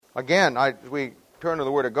Again, we turn to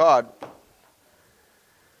the Word of God.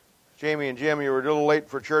 Jamie and Jim, you were a little late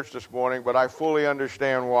for church this morning, but I fully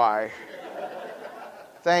understand why.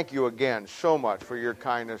 Thank you again so much for your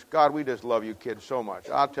kindness. God, we just love you kids so much.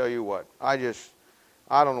 I'll tell you what, I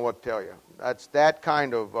don't know what to tell you. That's that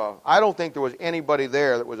kind of, I don't think there was anybody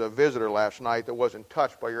there that was a visitor last night that wasn't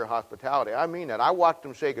touched by your hospitality. I mean that. I watched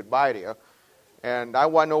them say goodbye to you, and I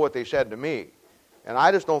want to know what they said to me. And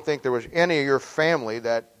I just don't think there was any of your family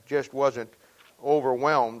that just wasn't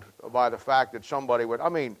overwhelmed by the fact that somebody would, I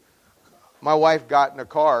mean, my wife got in the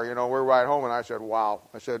car, we're right home, and I said, wow.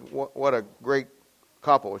 I said, what a great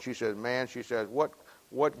couple. And she said, man,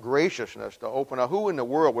 what graciousness to open up. Who in the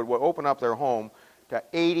world would open up their home to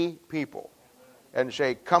 80 people and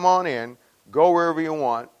say, come on in, go wherever you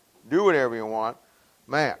want, do whatever you want?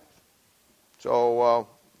 Man. So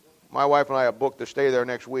my wife and I have booked to stay there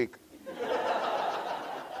next week.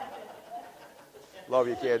 Love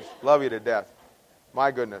you, kids. Love you to death.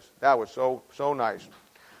 My goodness, that was so nice.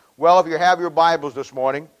 Well, if you have your Bibles this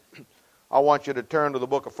morning, I want you to turn to the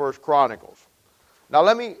book of 1 Chronicles. Now,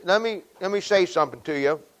 let me say something to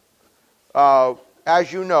you.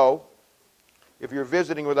 As you know, if you're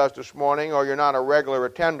visiting with us this morning or you're not a regular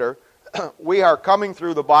attender, we are coming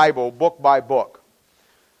through the Bible book by book.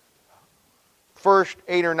 First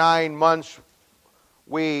 8 or 9 months,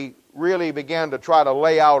 we really began to try to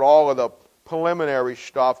lay out all of the preliminary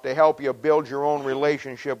stuff to help you build your own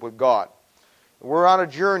relationship with God. We're on a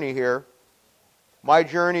journey here. My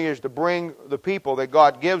journey is to bring the people that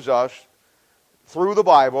God gives us through the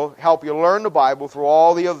Bible, help you learn the Bible through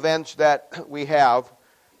all the events that we have,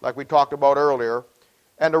 like we talked about earlier,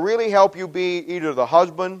 and to really help you be either the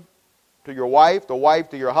husband to your wife, the wife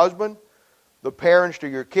to your husband, the parents to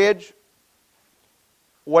your kids,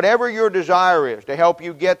 whatever your desire is, to help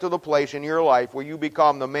you get to the place in your life where you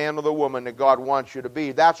become the man or the woman that God wants you to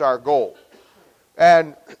be. That's our goal.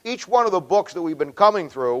 And each one of the books that we've been coming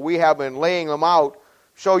through, we have been laying them out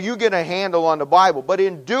so you get a handle on the Bible. But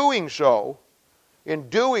in doing so,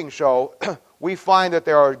 we find that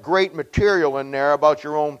there are great material in there about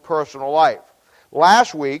your own personal life.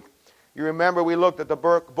 Last week, you remember we looked at the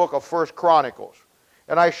book of 1 Chronicles.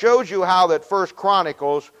 And I showed you how that 1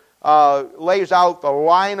 Chronicles lays out the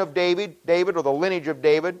line of David, or the lineage of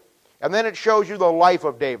David, and then it shows you the life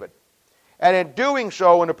of David. And in doing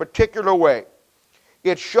so in a particular way,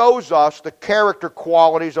 it shows us the character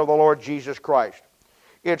qualities of the Lord Jesus Christ.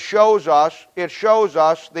 It shows us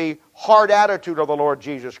the heart attitude of the Lord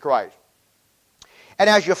Jesus Christ. And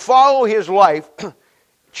as you follow his life,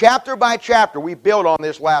 chapter by chapter, we built on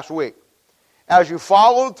this last week. As you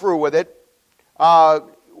followed through with it,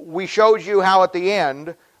 we showed you how at the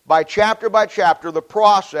end, by chapter, the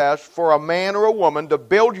process for a man or a woman to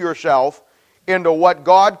build yourself into what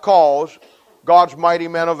God calls God's mighty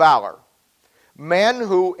men of valor. Men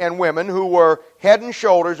and women who were head and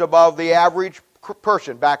shoulders above the average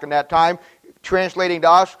person back in that time, translating to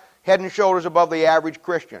us, head and shoulders above the average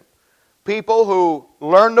Christian. People who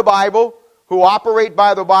learn the Bible, who operate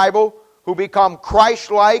by the Bible, who become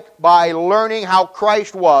Christ-like by learning how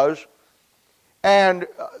Christ was, and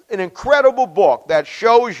an incredible book that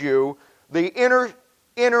shows you the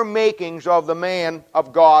inner makings of the man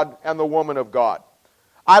of God and the woman of God.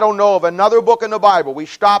 I don't know of another book in the Bible. We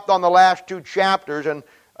stopped on the last 2 chapters, and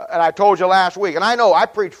I told you last week, and I know I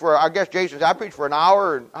preached for, I guess Jason said, I preached for an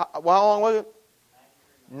hour, and how long was it?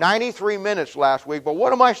 93 minutes last week, but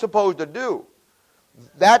what am I supposed to do?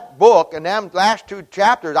 That book and them last 2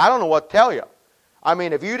 chapters, I don't know what to tell you. I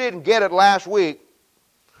mean, if you didn't get it last week,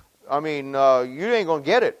 you ain't going to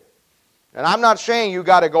get it. And I'm not saying you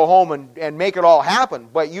got to go home and make it all happen,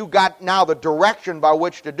 but you got now the direction by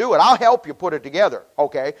which to do it. I'll help you put it together,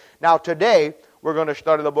 okay? Now today, we're going to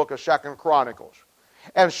study the book of 2 Chronicles.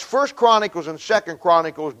 And 1 Chronicles and 2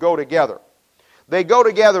 Chronicles go together. They go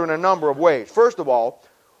together in a number of ways. First of all,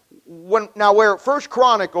 where 1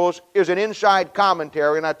 Chronicles is an inside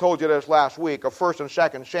commentary, and I told you this last week, of 1 and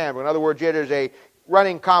 2 Samuel. In other words, it is a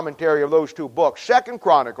running commentary of those 2 books. 2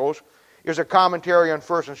 Chronicles is a commentary on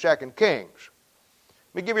 1 and 2 Kings.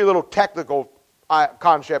 Let me give you a little technical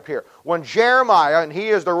concept here. When Jeremiah, and he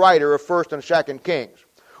is the writer of 1 and 2 Kings,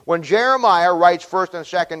 when Jeremiah writes 1 and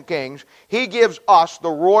 2 Kings, he gives us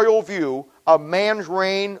the royal view of man's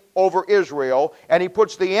reign over Israel, and he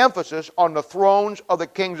puts the emphasis on the thrones of the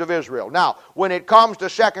kings of Israel. Now, when it comes to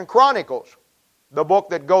 2 Chronicles, the book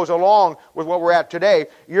that goes along with what we're at today,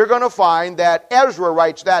 you're going to find that Ezra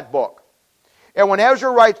writes that book. And when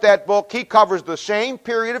Ezra writes that book, he covers the same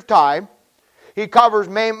period of time. He covers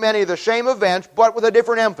many of the same events, but with a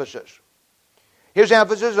different emphasis. His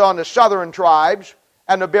emphasis is on the southern tribes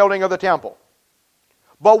and the building of the temple.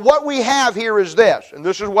 But what we have here is this, and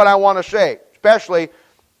this is what I want to say, especially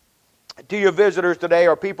to your visitors today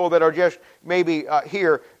or people that are just maybe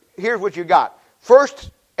here. Here's what you got.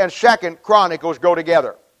 First and Second Chronicles go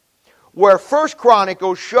together. Where First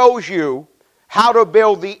Chronicles shows you how to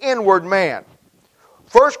build the inward man.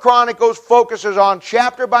 First Chronicles focuses on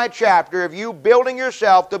chapter by chapter of you building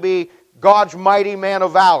yourself to be God's mighty man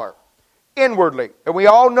of valor, inwardly. And we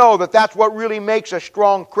all know that that's what really makes a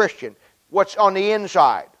strong Christian, what's on the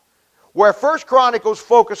inside. Where First Chronicles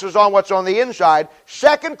focuses on what's on the inside,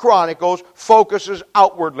 Second Chronicles focuses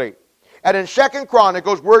outwardly. And in Second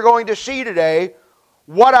Chronicles, we're going to see today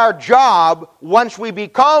what our job, once we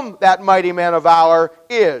become that mighty man of valor,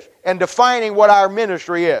 is, and defining what our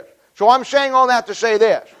ministry is. So I'm saying all that to say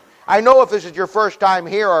this. I know if this is your first time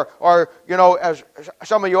here, or you know, as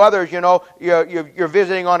some of you others, you know, you're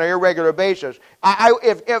visiting on an irregular basis.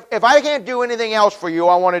 If I can't do anything else for you,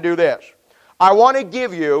 I want to do this. I want to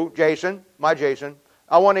give you, Jason,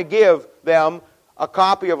 I want to give them a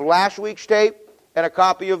copy of last week's tape and a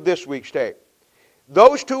copy of this week's tape.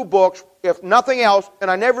 Those two books, if nothing else, and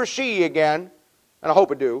I never see you again, and I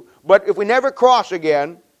hope I do, but if we never cross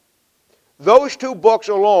again, those two books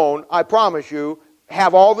alone, I promise you,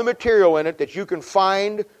 have all the material in it that you can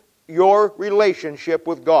find your relationship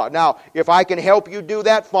with God. Now, if I can help you do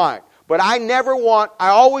that, fine. But I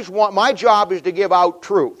always want, my job is to give out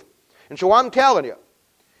truth. And so I'm telling you,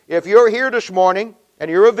 if you're here this morning and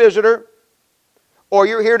you're a visitor, or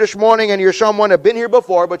you're here this morning and you're someone that been here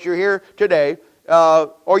before, but you're here today,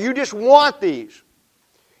 or you just want these,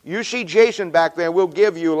 you see Jason back there, we'll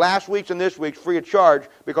give you last week's and this week's free of charge,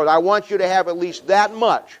 because I want you to have at least that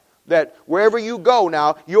much, that wherever you go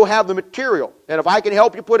now, you'll have the material. And if I can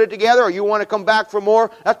help you put it together, or you want to come back for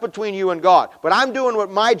more, that's between you and God. But I'm doing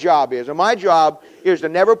what my job is, and my job is to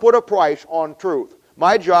never put a price on truth.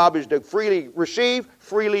 My job is to freely receive,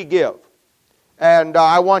 freely give. And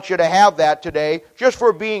I want you to have that today just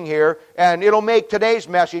for being here. And it'll make today's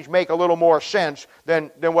message make a little more sense than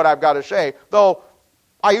what I've got to say. Though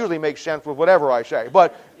I usually make sense with whatever I say.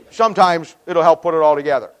 But sometimes it'll help put it all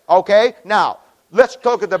together. Okay? Now, let's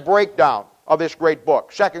look at the breakdown of this great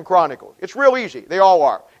book, Second Chronicles. It's real easy. They all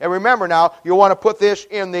are. And remember now, you'll want to put this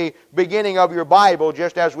in the beginning of your Bible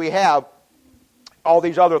just as we have all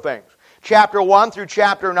these other things. Chapter 1 through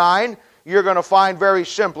chapter 9, you're going to find very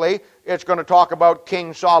simply, it's going to talk about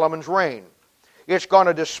King Solomon's reign. It's going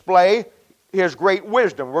to display his great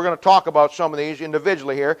wisdom. We're going to talk about some of these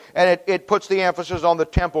individually here, and it puts the emphasis on the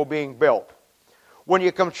temple being built. When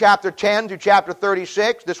you come chapter 10 to chapter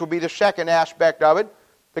 36, this will be the second aspect of it.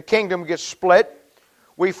 The kingdom gets split.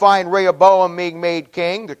 We find Rehoboam being made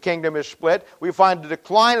king. The kingdom is split. We find the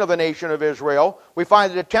decline of the nation of Israel. We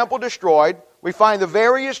find the temple destroyed. We find the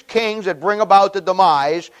various kings that bring about the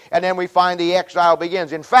demise, and then we find the exile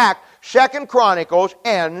begins. In fact, 2 Chronicles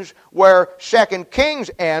ends where 2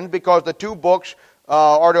 Kings end, because the two books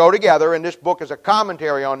are to go together, and this book is a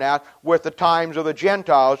commentary on that with the times of the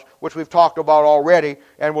Gentiles, which we've talked about already,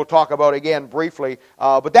 and we'll talk about again briefly.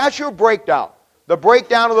 But that's your breakdown. The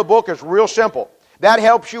breakdown of the book is real simple. That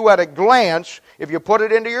helps you at a glance, if you put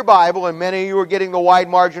it into your Bible, and many of you are getting the wide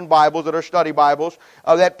margin Bibles that are study Bibles,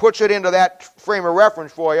 that puts it into that frame of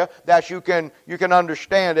reference for you, that you can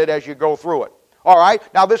understand it as you go through it. All right,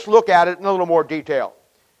 now let's look at it in a little more detail.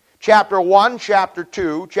 Chapter 1, Chapter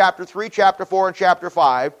 2, Chapter 3, Chapter 4, and Chapter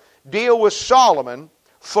 5 deal with Solomon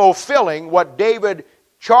fulfilling what David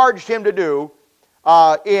charged him to do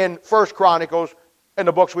in 1 Chronicles and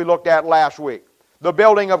the books we looked at last week. The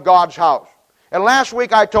building of God's house. And last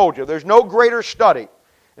week I told you, there's no greater study.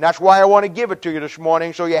 And that's why I want to give it to you this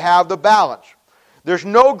morning, so you have the balance. There's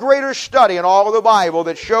no greater study in all of the Bible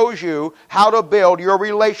that shows you how to build your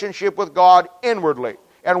relationship with God inwardly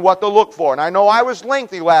and what to look for. And I know I was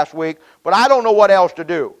lengthy last week, but I don't know what else to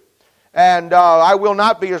do. And I will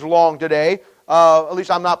not be as long today. At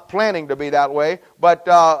least I'm not planning to be that way. But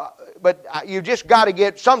you just got to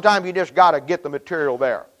get, sometimes you just got to get the material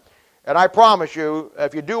there. And I promise you,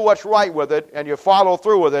 if you do what's right with it and you follow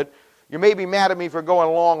through with it, you may be mad at me for going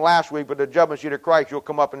long last week, but the judgment seat of Christ, you'll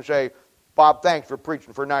come up and say, Bob, thanks for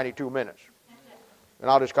preaching for 92 minutes. And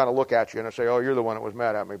I'll just kind of look at you and I say, oh, you're the one that was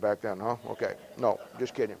mad at me back then, huh? Okay. No,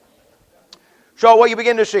 just kidding. So, well, you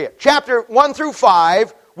begin to see it. Chapter 1 through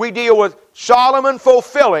 5, we deal with Solomon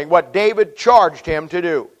fulfilling what David charged him to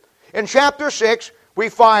do. In chapter 6, we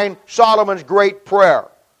find Solomon's great prayer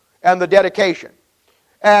and the dedication.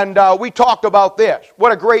 And we talked about this.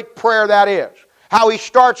 What a great prayer that is. How he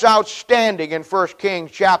starts out standing in 1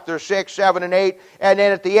 Kings chapter 6, 7, and 8. And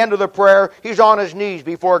then at the end of the prayer, he's on his knees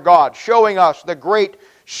before God, showing us the great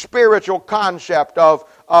spiritual concept of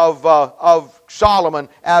of Solomon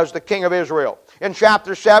as the king of Israel. In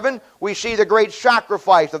chapter 7, we see the great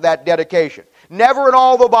sacrifice of that dedication. Never in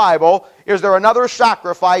all the Bible is there another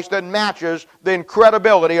sacrifice that matches the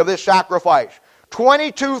incredibility of this sacrifice.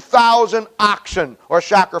 22,000 oxen were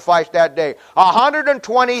sacrificed that day.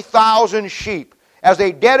 120,000 sheep as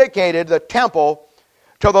they dedicated the temple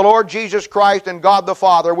to the Lord Jesus Christ and God the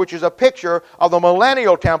Father, which is a picture of the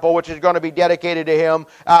millennial temple, which is going to be dedicated to Him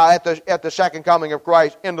at the second coming of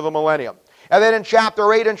Christ into the millennium. And then in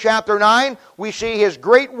chapter 8 and chapter 9, we see His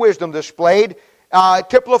great wisdom displayed,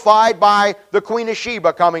 typified by the Queen of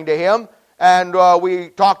Sheba coming to Him. And we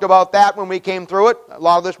talked about that when we came through it. A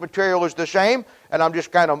lot of this material is the same, and I'm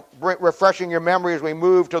just kind of refreshing your memory as we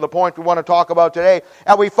move to the point we want to talk about today.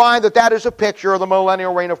 And we find that that is a picture of the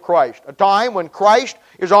millennial reign of Christ, a time when Christ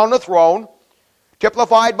is on the throne,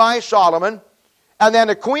 typified by Solomon, and then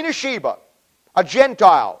the Queen of Sheba, a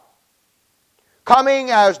Gentile, coming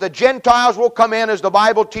as the Gentiles will come in, as the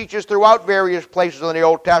Bible teaches throughout various places in the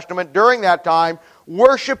Old Testament during that time,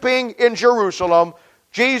 worshiping in Jerusalem,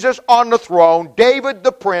 Jesus on the throne, David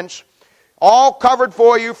the prince, all covered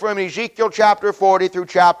for you from Ezekiel chapter 40 through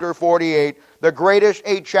chapter 48, the greatest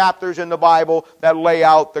 8 chapters in the Bible that lay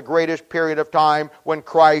out the greatest period of time when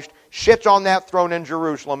Christ sits on that throne in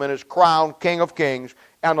Jerusalem and is crowned King of Kings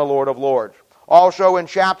and the Lord of Lords. Also in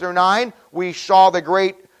chapter 9, we saw the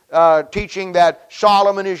great teaching that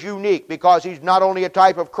Solomon is unique because he's not only a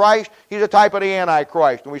type of Christ, he's a type of the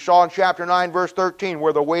Antichrist. And we saw in chapter 9, verse 13,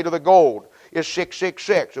 where the weight of the gold is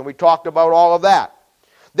 666, and we talked about all of that.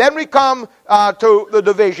 Then we come to the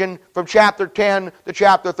division from chapter 10 to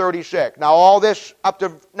chapter 36. Now all this up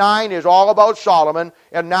to 9 is all about Solomon,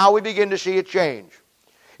 and now we begin to see it change.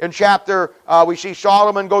 In chapter, we see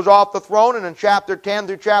Solomon goes off the throne, and in chapter 10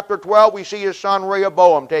 through chapter 12, we see his son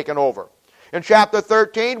Rehoboam taken over. In chapter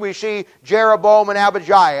 13, we see Jeroboam and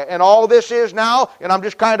Abijah. And all this is now, and I'm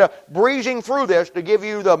just kind of breezing through this to give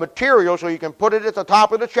you the material so you can put it at the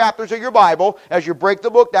top of the chapters of your Bible as you break the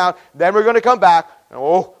book down. Then we're going to come back, and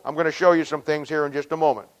I'm going to show you some things here in just a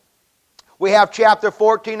moment. We have chapter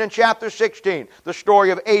 14 and chapter 16, the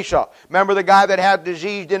story of Asa. Remember the guy that had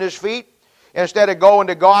disease in his feet? Instead of going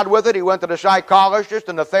to God with it, he went to the psychologist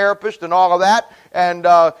and the therapist and all of that and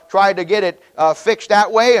tried to get it fixed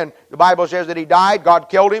that way. And the Bible says that he died. God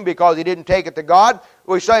killed him because he didn't take it to God.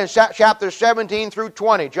 We say in chapters 17 through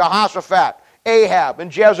 20, Jehoshaphat, Ahab,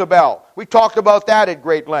 and Jezebel. We talked about that at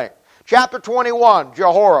great length. Chapter 21,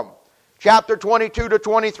 Jehoram. Chapter 22 to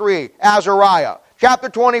 23, Azariah. Chapter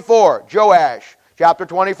 24, Joash. Chapter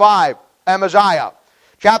 25, Amaziah.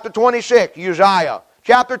 Chapter 26, Uzziah.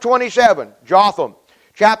 Chapter 27, Jotham.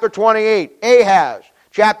 Chapter 28, Ahaz.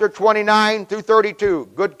 Chapter 29 through 32,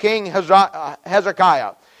 good King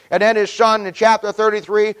Hezekiah. And then his son in chapter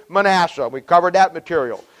 33, Manasseh. We covered that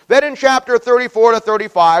material. Then in chapter 34 to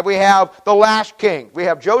 35, we have the last king. We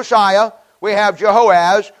have Josiah, we have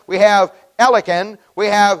Jehoaz, we have Eliakim, we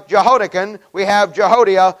have Jehoiakim, we have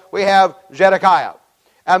Jehoiada, we have Zedekiah.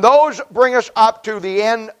 And those bring us up to the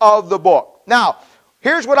end of the book. Now,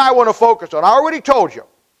 here's what I want to focus on. I already told you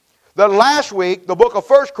that last week, the book of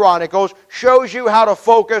 1 Chronicles shows you how to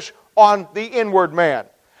focus on the inward man,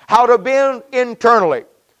 how to build internally.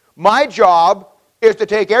 My job is to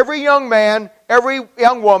take every young man, every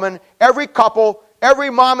young woman, every couple, every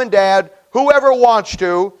mom and dad, whoever wants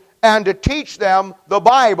to, and to teach them the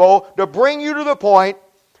Bible to bring you to the point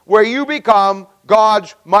where you become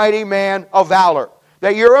God's mighty man of valor.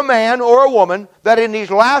 That you're a man or a woman that in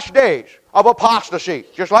these last days of apostasy,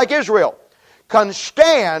 just like Israel, can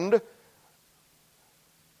stand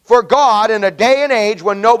for God in a day and age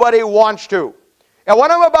when nobody wants to. And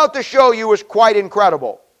what I'm about to show you is quite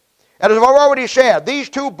incredible. And as I've already said, these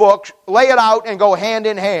two books lay it out and go hand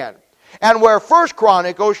in hand. And where 1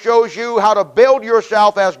 Chronicles shows you how to build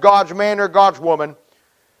yourself as God's man or God's woman,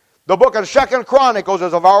 the book of 2 Chronicles,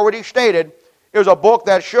 as I've already stated, is a book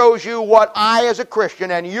that shows you what I as a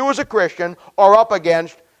Christian and you as a Christian are up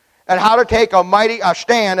against and how to take a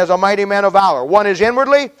stand as a mighty man of valor. One is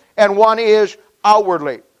inwardly and one is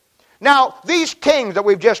outwardly. Now, these kings that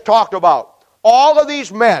we've just talked about, all of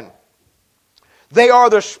these men, they are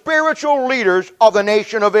the spiritual leaders of the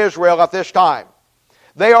nation of Israel at this time.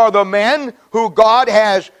 They are the men who God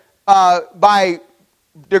has, by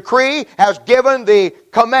decree, has given the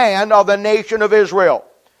command of the nation of Israel.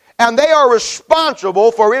 And they are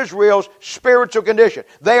responsible for Israel's spiritual condition.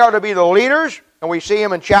 They are to be the leaders, and we see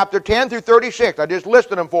them in chapter 10 through 36. I just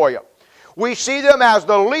listed them for you. We see them as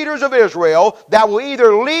the leaders of Israel that will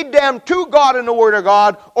either lead them to God in the Word of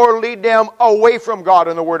God or lead them away from God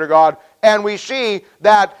in the Word of God. And we see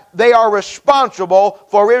that they are responsible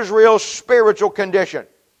for Israel's spiritual condition.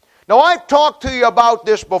 Now, I've talked to you about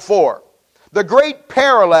this before. The great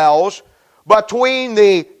parallels between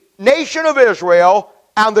the nation of Israel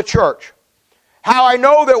and the church. How I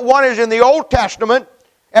know that one is in the Old Testament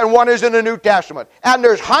and one is in the New Testament. And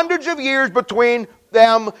there's hundreds of years between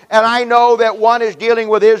them, and I know that one is dealing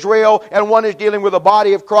with Israel and one is dealing with the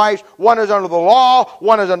body of Christ. One is under the law,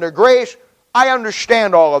 one is under grace. I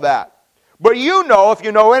understand all of that. But you know, if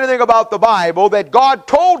you know anything about the Bible, that God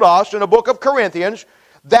told us in the book of Corinthians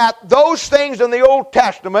that those things in the Old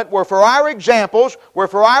Testament were for our examples, were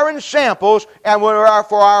for our ensamples, and were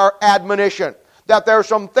for our admonition. That there are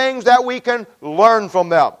some things that we can learn from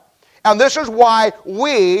them. And this is why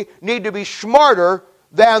we need to be smarter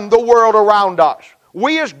than the world around us.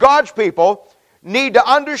 We as God's people need to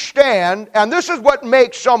understand, and this is what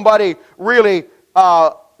makes somebody really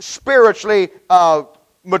spiritually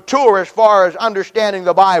mature as far as understanding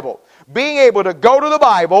the Bible. Being able to go to the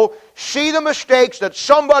Bible, see the mistakes that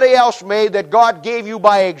somebody else made that God gave you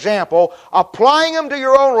by example, applying them to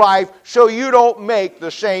your own life so you don't make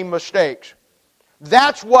the same mistakes.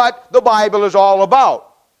 That's what the Bible is all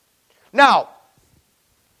about. Now,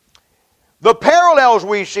 the parallels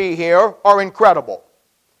we see here are incredible.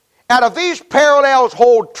 And if these parallels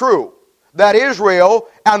hold true, that Israel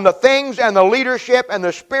and the things and the leadership and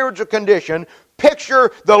the spiritual condition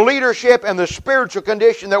picture the leadership and the spiritual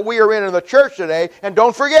condition that we are in the church today. And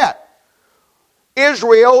don't forget,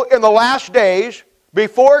 Israel in the last days,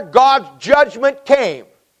 before God's judgment came,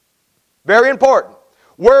 very important,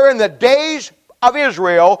 we're in the days of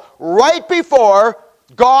Israel right before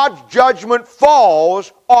God's judgment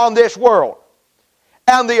falls on this world.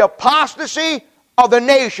 And the apostasy of the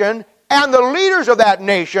nation and the leaders of that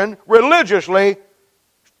nation religiously,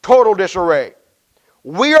 total disarray.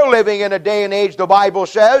 We are living in a day and age, the Bible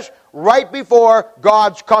says, right before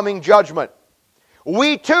God's coming judgment.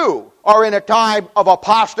 We too are in a time of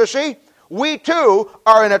apostasy. We too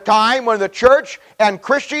are in a time when the church and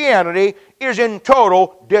Christianity is in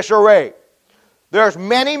total disarray. There's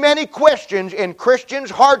many, many questions in Christians'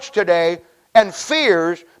 hearts today and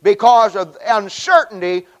fears because of the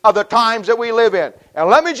uncertainty of the times that we live in. And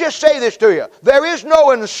let me just say this to you. There is no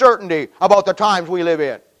uncertainty about the times we live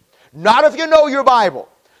in. Not if you know your Bible.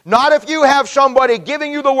 Not if you have somebody giving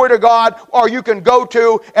you the Word of God, or you can go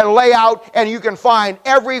to and lay out and you can find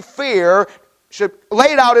every fear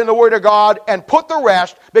laid out in the Word of God and put the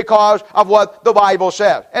rest because of what the Bible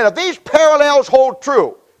says. And if these parallels hold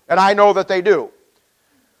true, and I know that they do,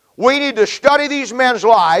 we need to study these men's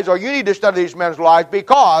lives, or you need to study these men's lives,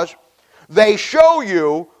 because they show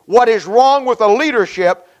you what is wrong with the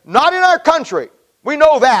leadership, not in our country. We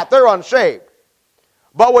know that. They're unsaved.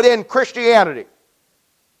 But within Christianity.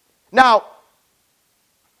 Now,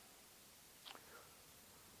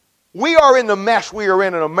 we are in the mess we are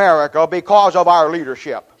in America because of our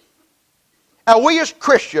leadership. And we as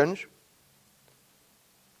Christians,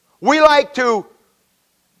 we like to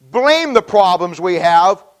blame the problems we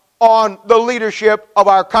have on the leadership of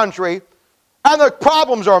our country, and the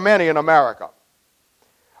problems are many in America.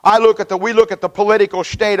 We look at the political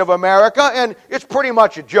state of America, and it's pretty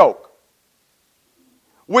much a joke.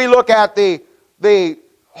 We look at the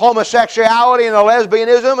homosexuality and the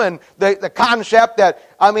lesbianism and the concept that,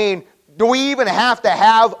 do we even have to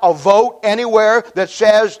have a vote anywhere that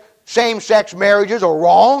says same-sex marriages are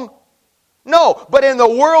wrong? No, but in the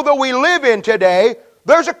world that we live in today,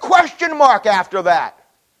 there's a question mark after that.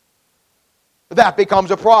 That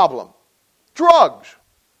becomes a problem. Drugs.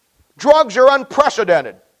 Drugs are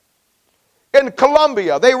unprecedented. In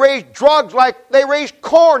Colombia, they raise drugs like they raise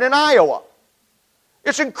corn in Iowa.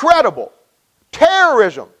 It's incredible.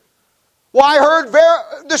 Terrorism. Well, I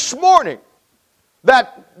heard this morning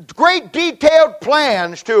that great detailed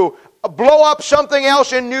plans to blow up something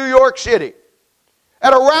else in New York City.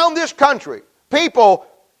 And around this country, people,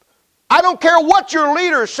 I don't care what your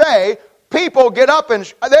leaders say, people get up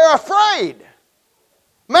and they're afraid.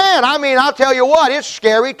 Man, I'll tell you what, it's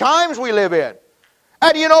scary times we live in.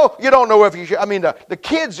 And you don't know if you should, the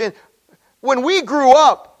kids, when we grew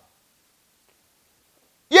up,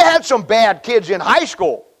 you had some bad kids in high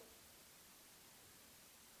school.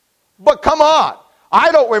 But come on,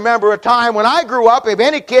 I don't remember a time when I grew up, if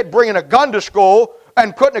any kid bringing a gun to school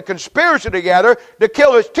and putting a conspiracy together to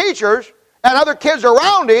kill his teachers and other kids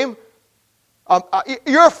around him,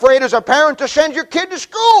 you're afraid as a parent to send your kid to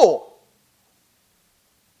school.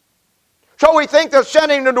 So we think that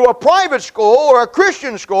sending them to a private school or a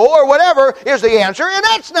Christian school or whatever is the answer, and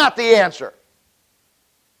that's not the answer.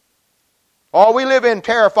 Oh, we live in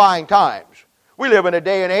terrifying times. We live in a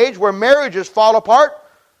day and age where marriages fall apart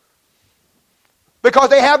because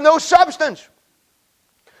they have no substance.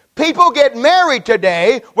 People get married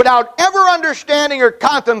today without ever understanding or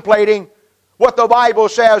contemplating what the Bible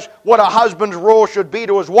says, what a husband's role should be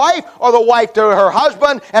to his wife or the wife to her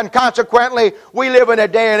husband. And consequently, we live in a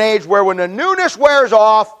day and age where when the newness wears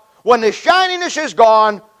off, when the shininess is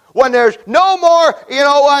gone, when there's no more,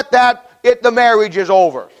 the marriage is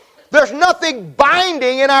over. There's nothing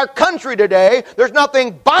binding in our country today. There's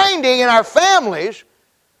nothing binding in our families.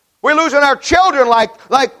 We're losing our children like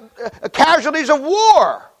casualties of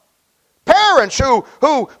war. Parents who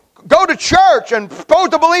go to church and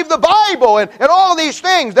supposed to believe the Bible and all of these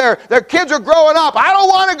things. Their kids are growing up. I don't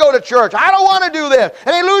want to go to church. I don't want to do this.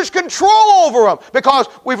 And they lose control over them because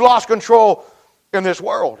we've lost control in this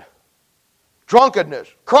world. Drunkenness,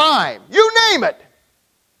 crime, you name it.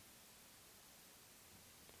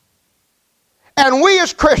 And we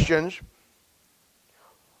as Christians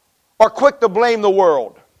are quick to blame the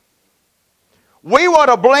world. We want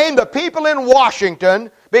to blame the people in Washington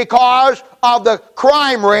because of the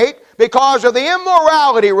crime rate, because of the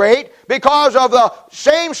immorality rate, because of the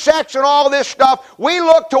same sex and all this stuff. We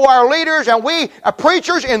look to our leaders, and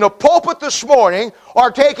preachers in the pulpit this morning are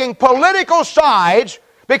taking political sides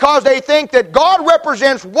because they think that God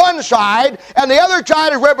represents one side and the other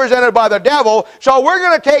side is represented by the devil. So we're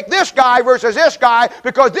going to take this guy versus this guy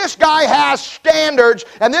because this guy has standards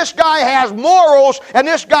and this guy has morals and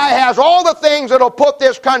this guy has all the things that will put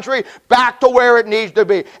this country back to where it needs to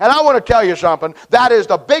be. And I want to tell you something. That is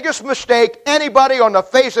the biggest mistake anybody on the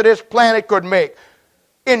face of this planet could make.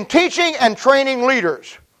 In teaching and training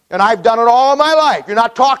leaders, and I've done it all my life, you're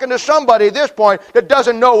not talking to somebody at this point that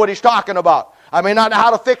doesn't know what he's talking about. I may not know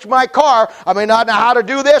how to fix my car. I may not know how to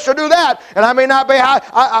do this or do that. And I may not know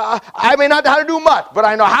how to do much. But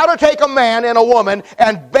I know how to take a man and a woman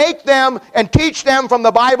and bake them and teach them from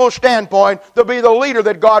the Bible standpoint to be the leader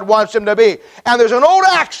that God wants them to be. And there's an old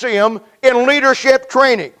axiom in leadership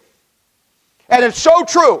training. And it's so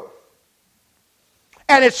true.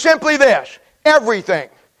 And it's simply this. Everything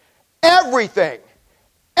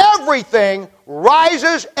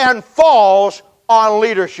rises and falls on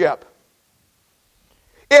leadership.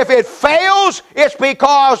 If it fails, it's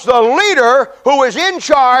because the leader who is in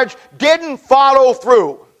charge didn't follow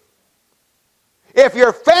through. If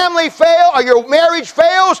your family fails or your marriage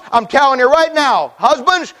fails, I'm telling you right now,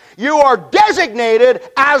 husbands, you are designated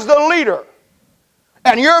as the leader.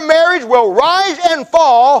 And your marriage will rise and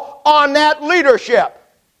fall on that leadership.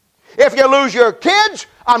 If you lose your kids,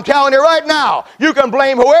 I'm telling you right now, you can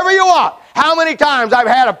blame whoever you want. How many times I've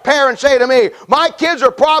had a parent say to me, my kids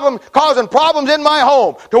are causing problems in my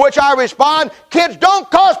home. To which I respond, kids don't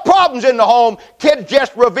cause problems in the home. Kids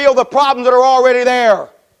just reveal the problems that are already there.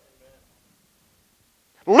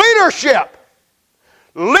 Leadership.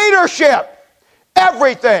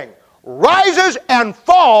 Everything rises and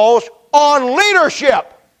falls on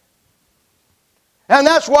leadership. And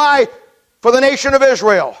that's why for the nation of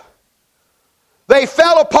Israel, they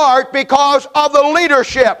fell apart because of the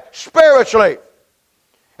leadership spiritually.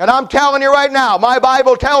 And I'm telling you right now, my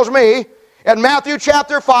Bible tells me in Matthew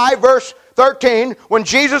chapter 5, verse 13, when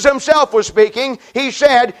Jesus himself was speaking, he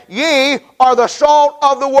said, ye are the salt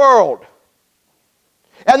of the world.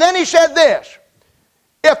 And then he said this,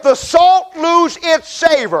 if the salt lose its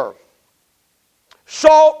savor,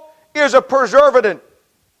 salt is a preservative.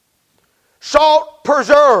 Salt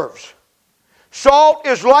preserves. Salt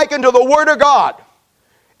is likened to the Word of God.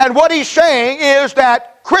 And what he's saying is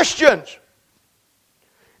that Christians,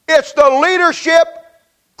 it's the leadership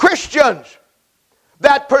Christians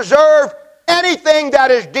that preserve anything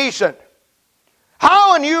that is decent.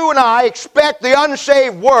 How can you and I expect the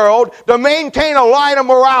unsaved world to maintain a line of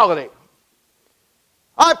morality?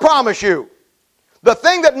 I promise you, the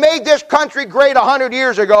thing that made this country great 100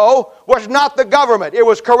 years ago was not the government. It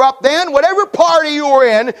was corrupt then. Whatever party you were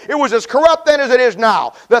in, it was as corrupt then as it is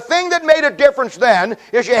now. The thing that made a difference then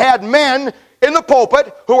is you had men in the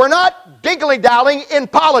pulpit who were not diggly-dallying in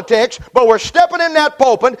politics, but were stepping in that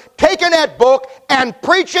pulpit, taking that book, and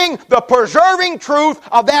preaching the preserving truth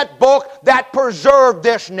of that book that preserved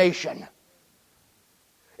this nation.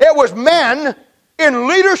 It was men in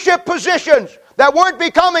leadership positions that weren't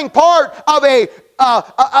becoming part of a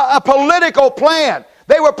political plan.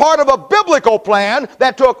 They were part of a biblical plan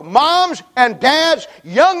that took moms and dads,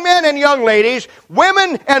 young men and young ladies,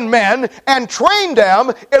 women and men, and trained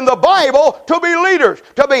them in the Bible to be leaders,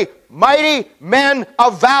 to be mighty men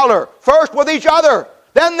of valor. First with each other,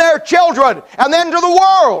 then their children, and then to the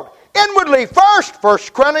world. Inwardly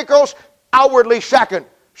first Chronicles, outwardly second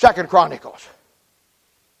Chronicles.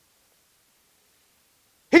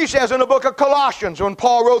 He says in the book of Colossians, when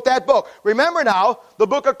Paul wrote that book, remember now, the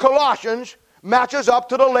book of Colossians matches up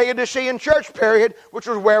to the Laodicean church period, which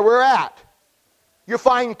is where we're at. You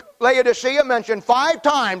find Laodicea mentioned 5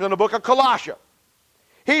 times in the book of Colossians.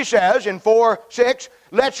 He says in 4:6,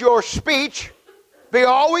 let your speech be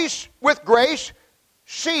always with grace,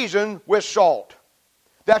 seasoned with salt,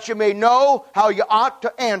 that you may know how you ought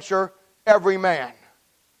to answer every man.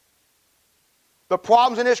 The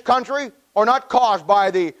problems in this country are not caused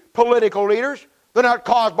by the political leaders. They're not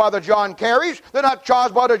caused by the John Kerrys. They're not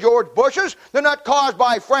caused by the George Bushes. They're not caused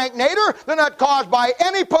by Frank Nader. They're not caused by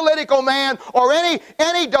any political man or any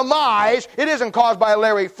demise. It isn't caused by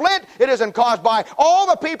Larry Flint. It isn't caused by all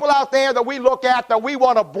the people out there that we look at that we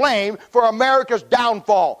want to blame for America's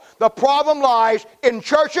downfall. The problem lies in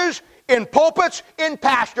churches, in pulpits, in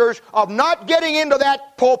pastors, of not getting into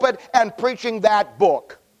that pulpit and preaching that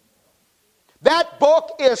book. That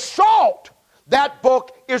book is salt. That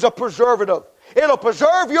book is a preservative. It'll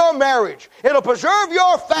preserve your marriage. It'll preserve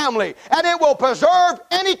your family. And it will preserve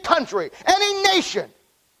any country, any nation.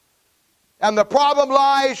 And the problem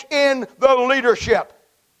lies in the leadership.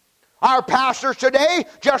 Our pastors today,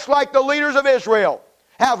 just like the leaders of Israel,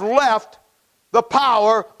 have left the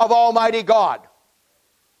power of Almighty God.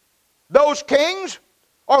 Those kings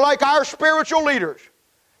are like our spiritual leaders.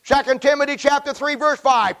 2 Timothy chapter 3, verse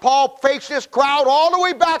 5. Paul faced this crowd all the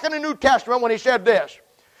way back in the New Testament when he said this.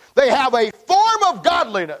 They have a form of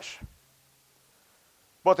godliness,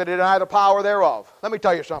 but they deny the power thereof. Let me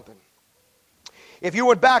tell you something. If you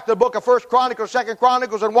went back to the book of 1 Chronicles, 2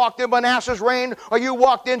 Chronicles, and walked in Manasseh's reign, or you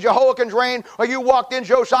walked in Jehoiakim's reign, or you walked in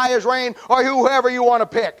Josiah's reign, or whoever you want to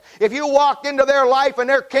pick, if you walked into their life and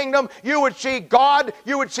their kingdom, you would see God,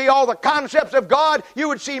 you would see all the concepts of God, you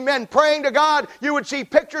would see men praying to God, you would see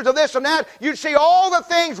pictures of this and that, you'd see all the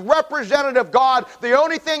things representative of God. The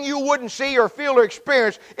only thing you wouldn't see or feel or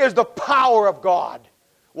experience is the power of God.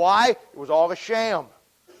 Why? It was all a sham.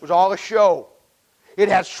 It was all a show. It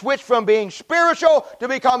has switched from being spiritual to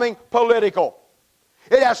becoming political.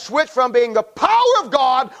 It has switched from being the power of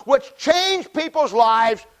God, which changed people's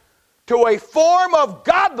lives, to a form of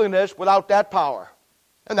godliness without that power.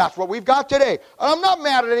 And that's what we've got today. I'm not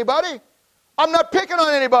mad at anybody. I'm not picking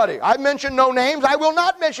on anybody. I've mentioned no names. I will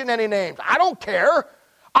not mention any names. I don't care.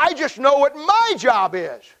 I just know what my job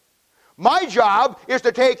is. My job is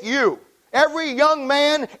to take you, every young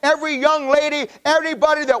man, every young lady,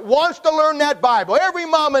 everybody that wants to learn that Bible, every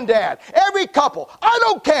mom and dad, every couple, I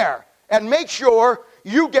don't care, and make sure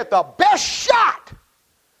you get the best shot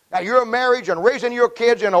at your marriage and raising your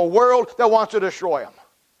kids in a world that wants to destroy them.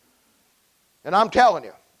 And I'm telling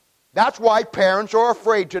you, that's why parents are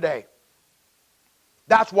afraid today.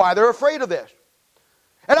 That's why they're afraid of this.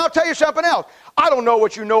 And I'll tell you something else. I don't know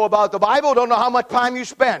what you know about the Bible, don't know how much time you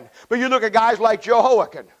spend, but you look at guys like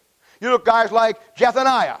Jehoiakim. You look at guys like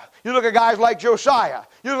Jethaniah. You look at guys like Josiah.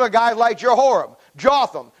 You look at guys like Jehoram,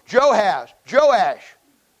 Jotham, Joahaz, Joash.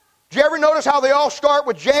 Did you ever notice how they all start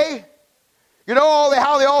with J? You know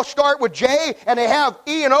how they all start with J and they have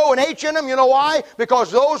E and O and H in them? You know why?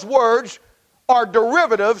 Because those words are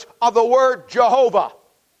derivatives of the word Jehovah.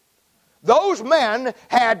 Those men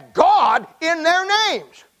had God in their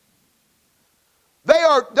names.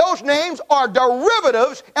 Those names are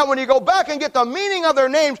derivatives, and when you go back and get the meaning of their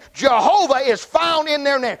names, Jehovah is found in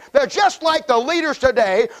their name. They're just like the leaders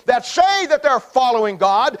today that say that they're following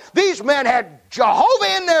God. These men had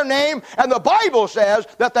Jehovah in their name, and the Bible says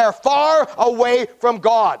that they're far away from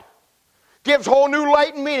God. Gives whole new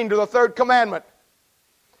light and meaning to the third commandment.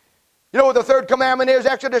 You know what the third commandment is?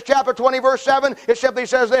 Exodus chapter 20, verse 7. It simply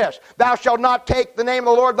says this: Thou shalt not take the name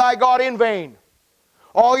of the Lord thy God in vain.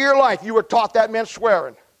 All your life you were taught that meant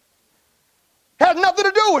swearing. It had nothing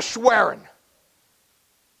to do with swearing.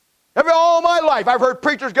 All my life I've heard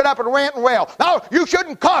preachers get up and rant and wail. Now, you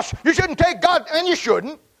shouldn't cuss. You shouldn't take God, and you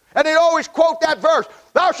shouldn't. And they'd always quote that verse,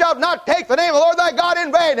 Thou shalt not take the name of the Lord thy God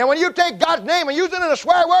in vain. And when you take God's name and use it in a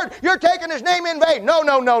swear word, you're taking His name in vain. No,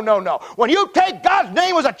 no, no, no, no. When you take God's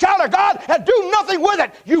name as a child of God and do nothing with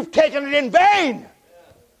it, you've taken it in vain.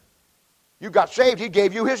 You got saved, He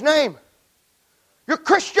gave you His name. You're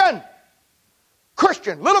Christian.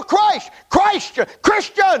 Christian. Little Christ.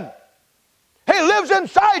 Christian. He lives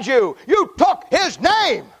inside you. You took His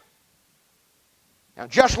name. Now,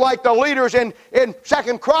 just like the leaders in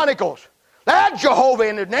 2 Chronicles, they had Jehovah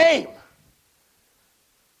in their name,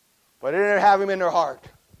 but they didn't have Him in their heart.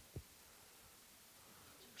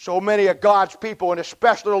 So many of God's people, and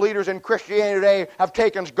especially the leaders in Christianity today, have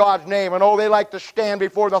taken God's name, and they like to stand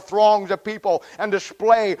before the throngs of people and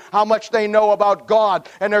display how much they know about God,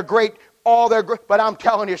 and they're great, but I'm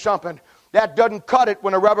telling you something, that doesn't cut it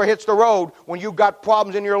when the rubber hits the road, when you've got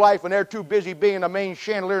problems in your life and they're too busy being the main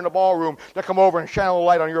chandelier in the ballroom to come over and shine a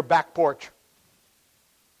light on your back porch.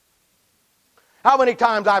 How many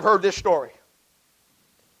times I've heard this story?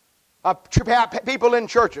 People in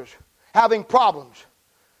churches having problems.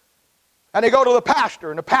 And they go to the pastor,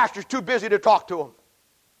 and the pastor's too busy to talk to them.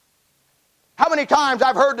 How many times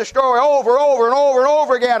I've heard the story over and over and over and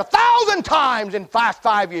over again, 1,000 times in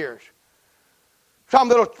 5 years. Some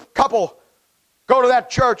little couple go to that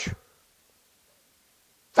church,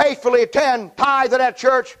 faithfully attend, tithe to that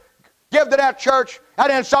church, give to that church, and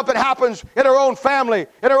then something happens in their own family,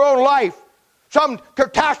 in their own life. Some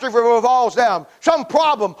catastrophe revolves them, some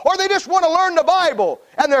problem, or they just want to learn the Bible.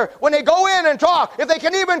 And when they go in and talk, if they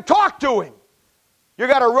can even talk to him, you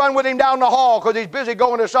got to run with him down the hall because he's busy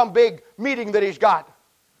going to some big meeting that he's got.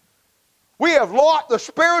 We have lost the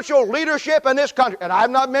spiritual leadership in this country. And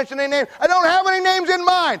I'm not mentioning names. I don't have any names in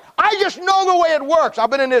mind. I just know the way it works. I've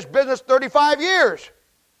been in this business 35 years.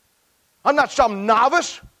 I'm not some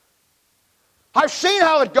novice. I've seen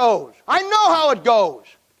how it goes. I know how it goes.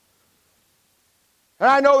 And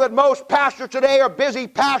I know that most pastors today are busy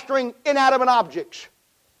pastoring inanimate objects.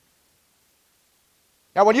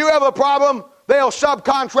 Now, when you have a problem, they'll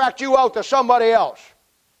subcontract you out to somebody else.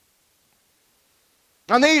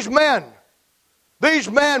 And these men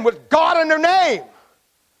with God in their name,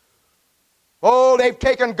 oh, they've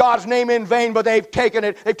taken God's name in vain, but they've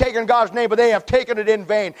taken God's name, but they have taken it in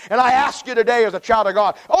vain. And I ask you today as a child of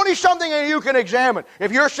God, only something that you can examine.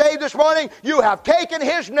 If you're saved this morning, you have taken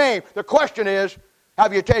His name. The question is,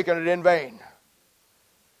 have you taken it in vain?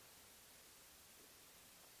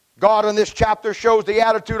 God in this chapter shows the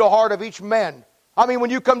attitude of heart of each man. I mean, when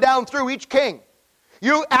you come down through each king,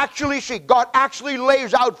 you actually see, God actually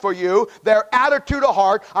lays out for you their attitude of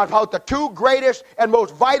heart about the two greatest and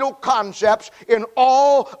most vital concepts in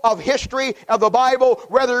all of history of the Bible,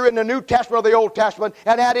 whether in the New Testament or the Old Testament,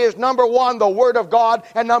 and that is, number one, the Word of God,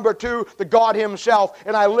 and number two, the God Himself.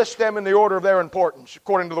 And I list them in the order of their importance,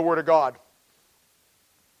 according to the Word of God.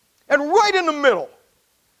 And right in the middle,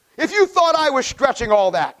 if you thought I was stretching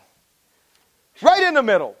all that, right in the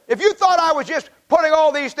middle, if you thought I was just putting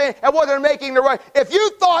all these things and wasn't making the right, if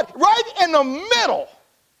you thought right in the middle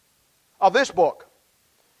of this book,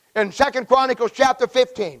 in 2 Chronicles chapter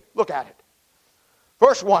 15, look at it.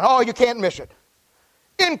 Verse 1, oh, you can't miss it.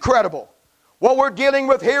 Incredible. What we're dealing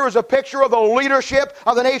with here is a picture of the leadership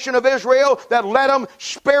of the nation of Israel that led them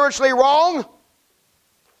spiritually wrong.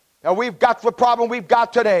 Now we've got the problem we've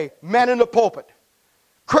got today. Men in the pulpit,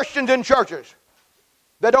 Christians in churches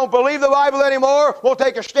that don't believe the Bible anymore, won't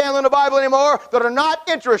take a stand on the Bible anymore, that are not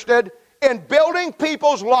interested in building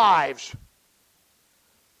people's lives.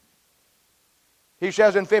 He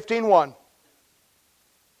says in 15:1,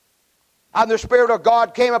 and the Spirit of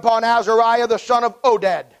God came upon Azariah the son of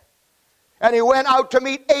Oded, and he went out to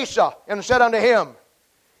meet Asa, and said unto him,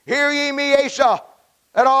 Hear ye me, Asa,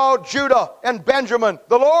 and all Judah and Benjamin,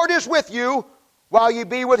 the Lord is with you while ye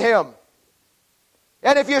be with him.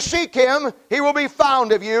 And if you seek him, he will be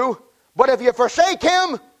found of you. But if you forsake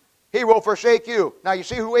him, he will forsake you. Now you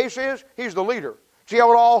see who Asa is? He's the leader. See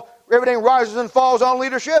how everything rises and falls on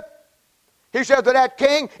leadership? He said to that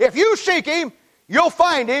king, if you seek him, you'll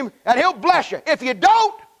find him, and he'll bless you. If you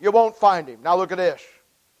don't, you won't find him. Now look at this.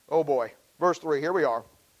 Oh boy. Verse 3, here we are.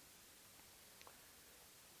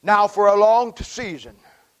 Now for a long season,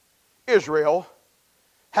 Israel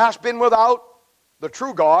has been without the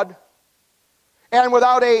true God, and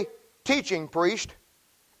without a teaching priest,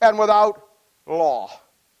 and without law.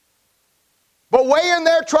 But way in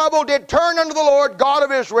their trouble did turn unto the Lord God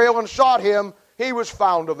of Israel, and sought him. He was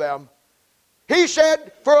found of them. He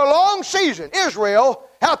said, for a long season, Israel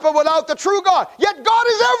hath been without the true God. Yet God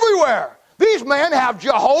is everywhere. These men have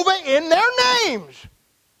Jehovah in their names.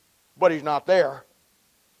 But he's not there.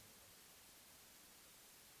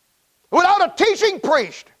 Without a teaching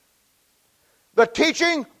priest. The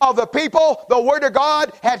teaching of the people, the Word of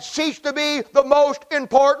God, had ceased to be the most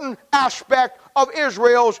important aspect of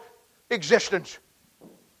Israel's existence.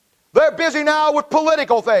 They're busy now with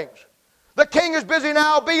political things. The king is busy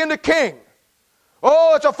now being the king.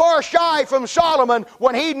 Oh, it's a far shy from Solomon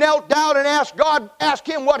when he knelt down and asked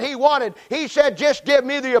him what he wanted. He said, just give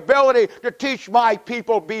me the ability to teach my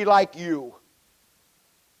people be like you.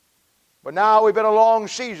 But now we've been a long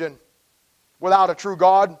season without a true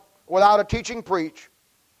God, without a teaching priest,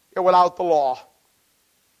 and without the law.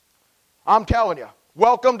 I'm telling you,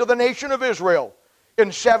 welcome to the nation of Israel in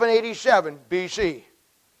 787 BC.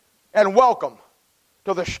 And welcome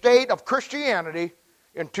to the state of Christianity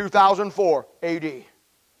in 2004 AD.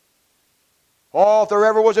 Oh, if there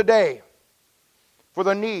ever was a day for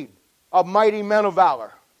the need of mighty men of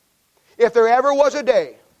valor, if there ever was a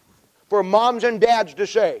day for moms and dads to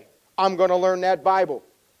say, I'm going to learn that Bible.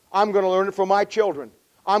 I'm going to learn it for my children.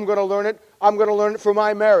 I'm going to learn it I'm going to learn it for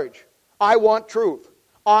my marriage. I want truth.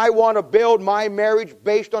 I want to build my marriage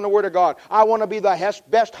based on the Word of God. I want to be the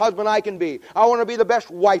best husband I can be. I want to be the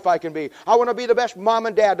best wife I can be. I want to be the best mom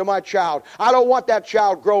and dad to my child. I don't want that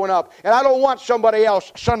child growing up. And I don't want somebody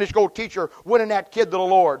else, Sunday school teacher, winning that kid to the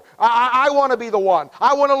Lord. I want to be the one.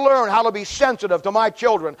 I want to learn how to be sensitive to my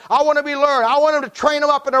children. I want them to train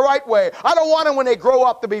them up in the right way. I don't want them when they grow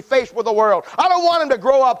up to be faced with the world. I don't want them to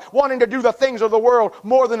grow up wanting to do the things of the world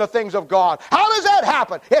more than the things of God. How does that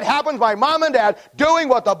happen? It happens by mom and dad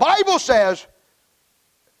doing what the Bible says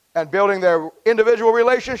and building their individual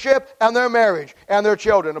relationship and their marriage and their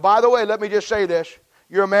children. And by the way, let me just say this.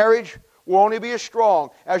 Your marriage will only be as strong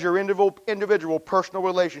as your individual personal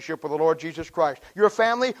relationship with the Lord Jesus Christ. Your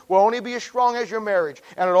family will only be as strong as your marriage.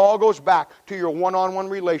 And it all goes back to your one-on-one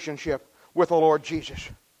relationship with the Lord Jesus.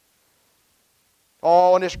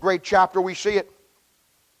 Oh, in this great chapter we see it.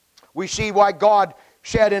 We see why God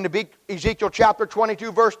said in Ezekiel chapter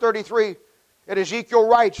 22, verse 33, that Ezekiel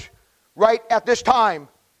writes, right at this time,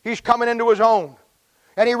 he's coming into his own.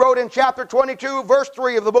 And he wrote in chapter 22, verse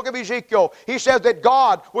 3 of the book of Ezekiel, he says that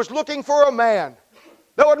God was looking for a man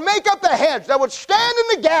that would make up the hedge, that would stand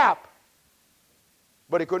in the gap.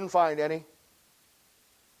 But he couldn't find any.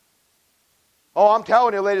 Oh, I'm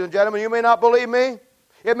telling you, ladies and gentlemen, you may not believe me.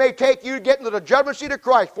 It may take you getting to the judgment seat of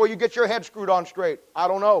Christ before you get your head screwed on straight. I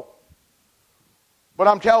don't know. But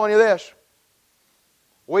I'm telling you this.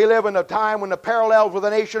 We live in a time when the parallels with the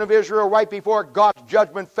nation of Israel right before God's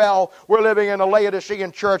judgment fell. We're living in a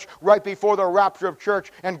Laodicean church right before the rapture of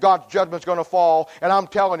church and God's judgment's going to fall. And I'm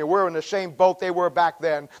telling you, we're in the same boat they were back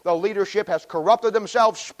then. The leadership has corrupted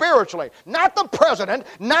themselves spiritually. Not the president,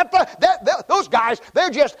 not those guys.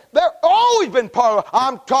 They're always been part of.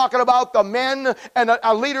 I'm talking about the men and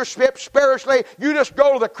a leadership spiritually. You just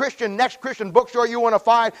go to the next Christian bookstore you want to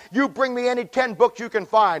find. You bring me any 10 books you can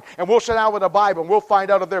find. And we'll sit down with the Bible and we'll find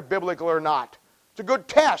out if they're biblical or not. It's a good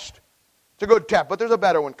test. It's a good test, but there's a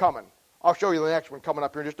better one coming. I'll show you the next one coming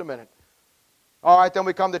up here in just a minute. All right, then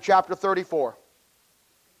we come to chapter 34.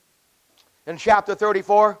 In chapter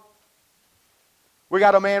 34, we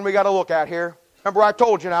got a man we got to look at here. Remember I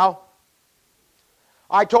told you now.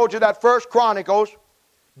 I told you that First Chronicles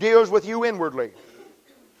deals with you inwardly.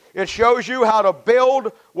 It shows you how to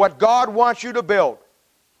build what God wants you to build.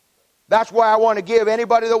 That's why I want to give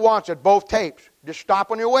anybody that wants it both tapes. Just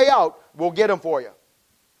stop on your way out. We'll get them for you.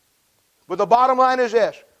 But the bottom line is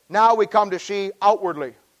this. Now we come to see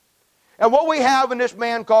outwardly. And what we have in this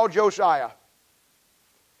man called Josiah.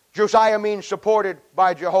 Josiah means supported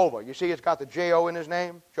by Jehovah. You see it's got the J-O in his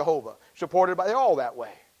name? Jehovah. Supported by, they're all that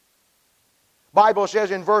way. Bible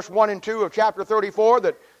says in verse 1 and 2 of chapter 34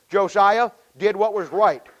 that Josiah did what was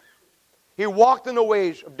right. He walked in the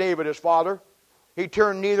ways of David his father. He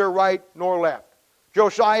turned neither right nor left.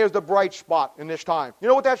 Josiah is the bright spot in this time. You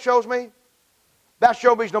know what that shows me? That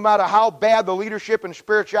shows me no matter how bad the leadership and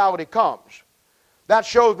spirituality comes, that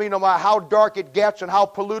shows me no matter how dark it gets and how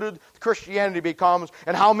polluted Christianity becomes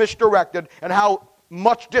and how misdirected and how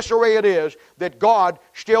much disarray it is, that God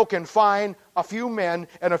still can find a few men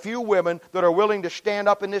and a few women that are willing to stand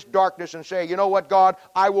up in this darkness and say, you know what, God,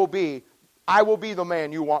 I will be the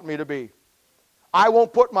man you want me to be. I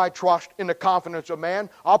won't put my trust in the confidence of man.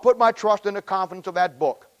 I'll put my trust in the confidence of that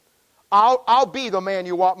book. I'll be the man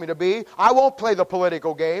you want me to be. I won't play the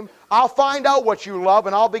political game. I'll find out what you love,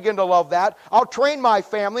 and I'll begin to love that. I'll train my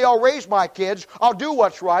family. I'll raise my kids. I'll do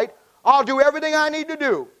what's right. I'll do everything I need to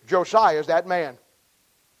do. Josiah is that man.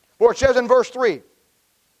 For it says in verse 3,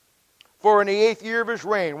 for in the 8th year of his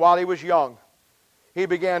reign, while he was young, he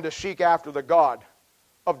began to seek after the God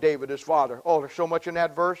of David his father. Oh, there's so much in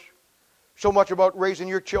that verse. So much about raising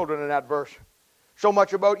your children in that verse. So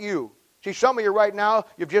much about you. See, some of you right now,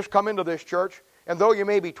 you've just come into this church, and though you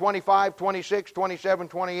may be 25, 26, 27,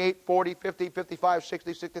 28, 40, 50, 55,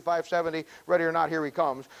 60, 65, 70, ready or not, here he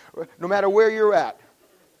comes. No matter where you're at,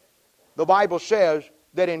 the Bible says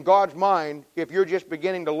that in God's mind, if you're just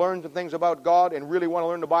beginning to learn some things about God and really want to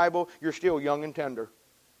learn the Bible, you're still young and tender.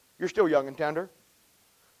 You're still young and tender.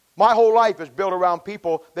 My whole life is built around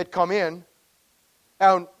people that come in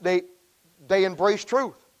and they embrace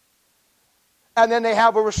truth. And then they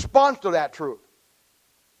have a response to that truth.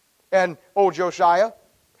 And old Josiah,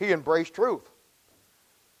 he embraced truth.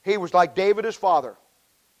 He was like David his father.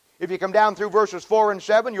 If you come down through verses 4 and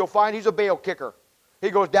 7, you'll find he's a Baal kicker.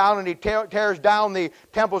 He goes down and he tears down the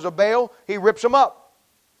temples of Baal. He rips them up.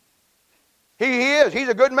 He's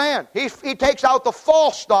a good man. He takes out the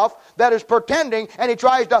false stuff that is pretending, and he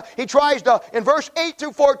tries to, in verse 8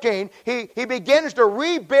 through 14, he begins to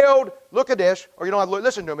rebuild, look at this, or you don't have to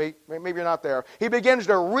listen to me, maybe you're not there. He begins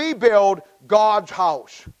to rebuild God's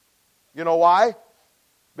house. You know why?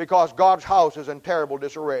 Because God's house is in terrible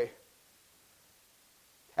disarray.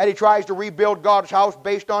 And he tries to rebuild God's house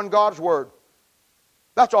based on God's Word.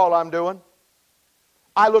 That's all I'm doing.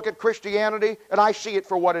 I look at Christianity and I see it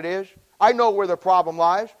for what it is. I know where the problem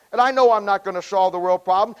lies. And I know I'm not going to solve the world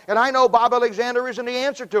problem. And I know Bob Alexander isn't the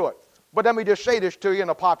answer to it. But let me just say this to you in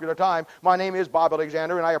a popular time. My name is Bob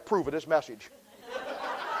Alexander and I approve of this message.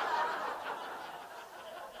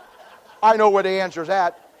 I know where the answer's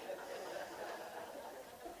at.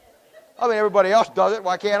 I mean, everybody else does it.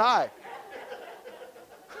 Why can't I?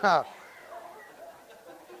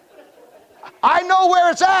 I know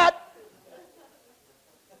where it's at.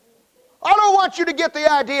 I don't want you to get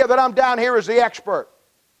the idea that I'm down here as the expert.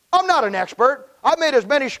 I'm not an expert. I've made as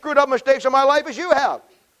many screwed up mistakes in my life as you have.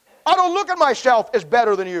 I don't look at myself as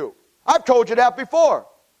better than you. I've told you that before.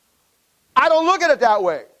 I don't look at it that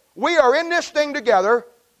way. We are in this thing together.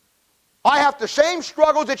 I have the same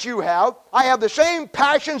struggles that you have. I have the same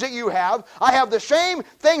passions that you have. I have the same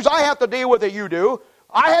things I have to deal with that you do.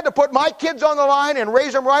 I had to put my kids on the line and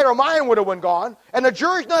raise them right or mine would have been gone. And the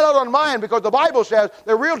jury's not out on mine because the Bible says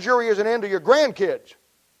the real jury isn't into your grandkids.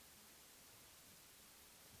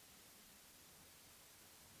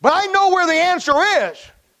 But I know where the answer is.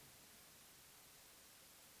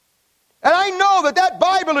 And I know that that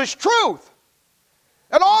Bible is truth.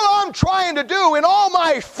 And all I'm trying to do in all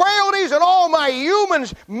my frailties and all my human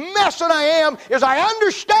mess that I am is I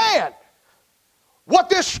understand what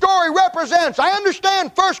this story represents. I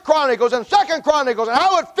understand 1 Chronicles and 2 Chronicles and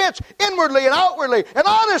how it fits inwardly and outwardly. And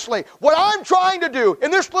honestly, what I'm trying to do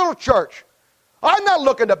in this little church, I'm not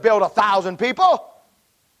looking to build 1,000 people.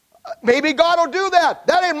 Maybe God will do that.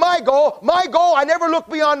 That ain't my goal. My goal, I never look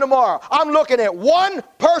beyond tomorrow. I'm looking at one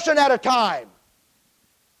person at a time.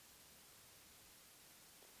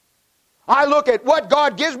 I look at what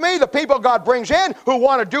God gives me, the people God brings in, who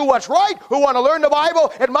want to do what's right, who want to learn the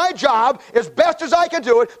Bible, and my job, as best as I can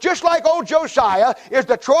do it, just like old Josiah, is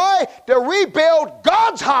to try to rebuild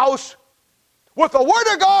God's house with the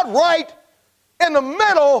Word of God right in the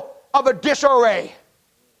middle of a disarray.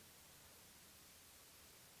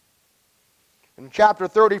 In chapter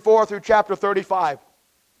 34 through chapter 35,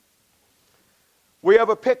 we have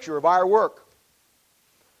a picture of our work,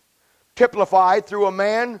 typified through a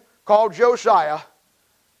man called Josiah,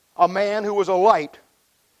 a man who was a light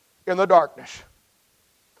in the darkness.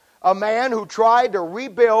 A man who tried to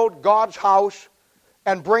rebuild God's house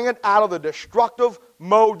and bring it out of the destructive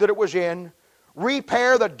mode that it was in,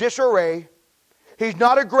 repair the disarray. He's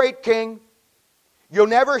not a great king. You'll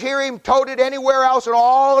never hear him touted anywhere else in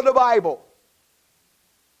all of the Bible.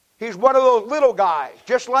 He's one of those little guys,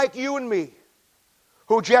 just like you and me,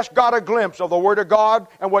 who just got a glimpse of the Word of God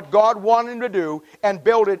and what God wanted him to do and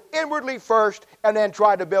build it inwardly first and then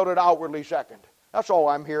tried to build it outwardly second. That's all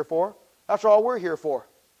I'm here for. That's all we're here for.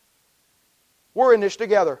 We're in this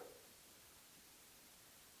together.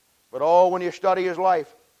 But oh, when you study his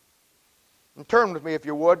life, and turn with me if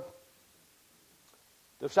you would,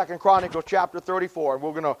 to 2 Chronicles chapter 34. And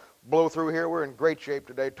we're going to blow through here. We're in great shape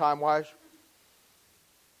today, time-wise.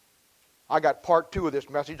 I got part 2 of this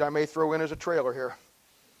message I may throw in as a trailer here.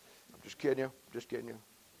 Just kidding you. Just kidding you.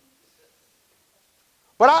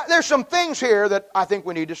 But there's some things here that I think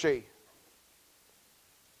we need to see.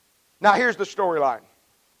 Now here's the storyline.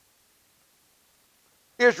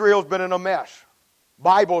 Israel's been in a mess.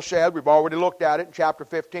 Bible said, we've already looked at it in chapter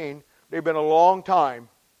 15, they've been a long time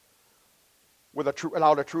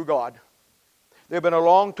without a true God. They've been a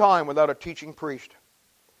long time without a teaching priest.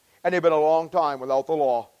 And they've been a long time without the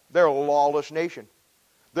law. They're a lawless nation.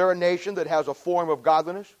 They're a nation that has a form of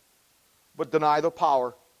godliness, but deny the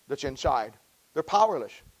power that's inside. They're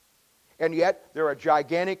powerless. And yet, they're a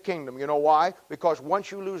gigantic kingdom. You know why? Because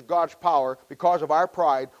once you lose God's power, because of our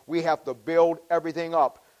pride, we have to build everything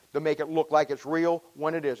up to make it look like it's real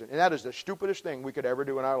when it isn't. And that is the stupidest thing we could ever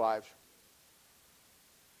do in our lives.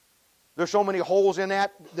 There's so many holes in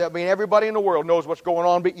that. I mean, everybody in the world knows what's going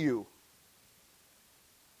on but you.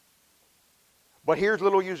 But here's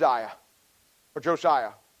little Josiah.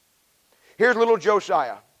 Here's little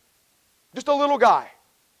Josiah. Just a little guy.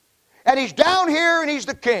 And he's down here and he's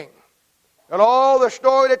the king. And all the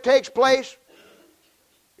story that takes place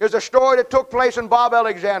is a story that took place in Bob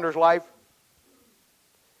Alexander's life.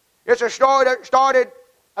 It's a story that started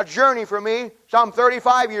a journey for me some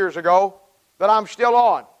 35 years ago that I'm still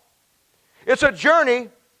on. It's a journey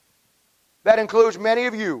that includes many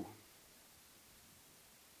of you.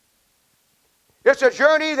 It's a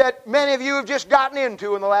journey that many of you have just gotten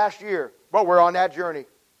into in the last year. But we're on that journey.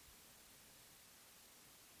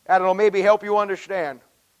 And it'll maybe help you understand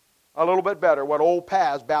a little bit better what Old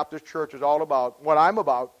Paths Baptist Church is all about, what I'm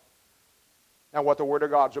about, and what the Word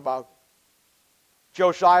of God's about.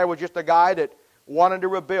 Josiah was just a guy that wanted to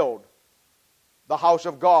rebuild the house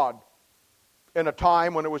of God in a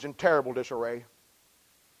time when it was in terrible disarray.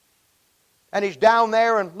 And he's down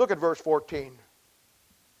there, and look at verse 14.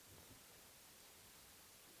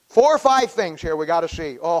 4 or 5 things here we got to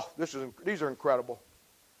see. Oh, these are incredible.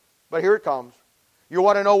 But here it comes. You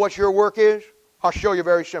want to know what your work is? I'll show you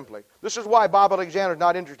very simply. This is why Bob Alexander is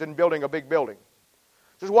not interested in building a big building.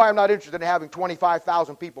 This is why I'm not interested in having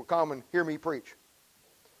 25,000 people come and hear me preach.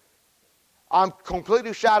 I'm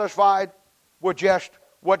completely satisfied with just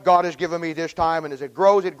what God has given me this time, and as it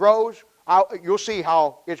grows, it grows. You'll see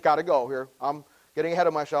how it's got to go here. I'm getting ahead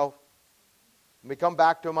of myself. Let me come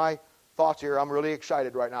back to my thoughts here. I'm really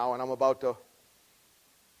excited right now, and I'm about to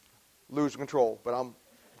lose control, but I'm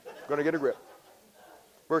going to get a grip.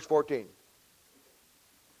 Verse 14.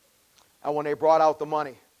 And when they brought out the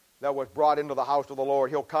money that was brought into the house of the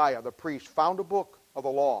Lord, Hilkiah, the priest, found a book of the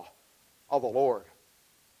law of the Lord,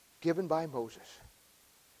 given by Moses.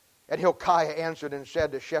 And Hilkiah answered and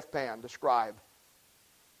said to Shaphan, the scribe,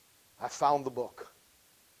 I found the book.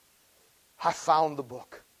 I found the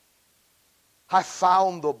book. I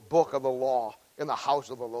found the book of the law in the house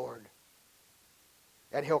of the Lord.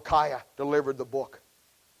 And Hilkiah delivered the book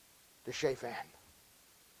to Shaphan.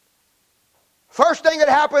 First thing that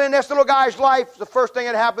happened in this little guy's life is the first thing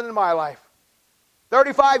that happened in my life.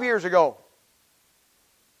 35 years ago.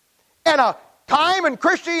 In a time in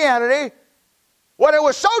Christianity when it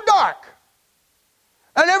was so dark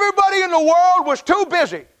and everybody in the world was too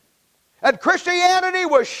busy and Christianity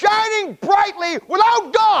was shining brightly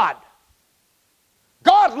without God.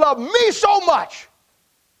 God loved me so much.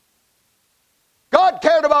 God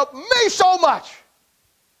cared about me so much.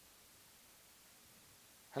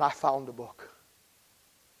 And I found a book.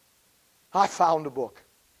 I found a book.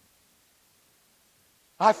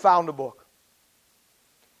 I found a book.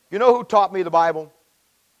 You know who taught me the Bible?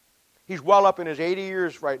 He's well up in his 80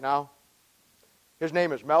 years right now. His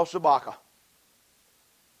name is Mel Sabaka.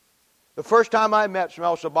 The first time I met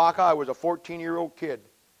Mel Sabaka, I was a 14-year-old kid.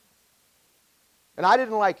 And I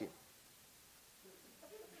didn't like him.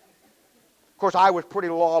 Of course, I was pretty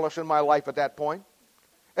lawless in my life at that point.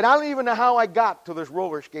 And I don't even know how I got to this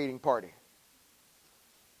roller skating party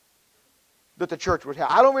that the church was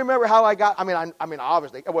having. I don't remember how I got. I mean,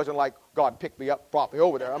 obviously, it wasn't like God picked me up, brought me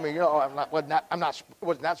over there. I mean, it wasn't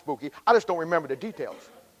that spooky. I just don't remember the details.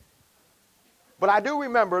 But I do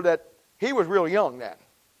remember that he was real young then.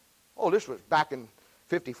 Oh, this was back in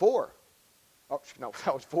 54. Oh, no,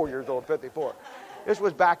 I was 4 years old, 54. This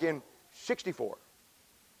was back in 64.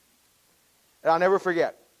 And I'll never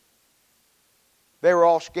forget. They were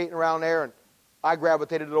all skating around there, and I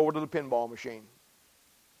gravitated over to the pinball machine.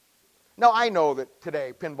 Now, I know that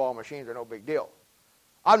today pinball machines are no big deal.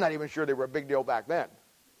 I'm not even sure they were a big deal back then.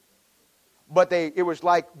 But it was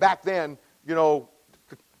like back then, you know,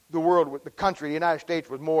 the world, the country, the United States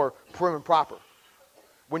was more prim and proper.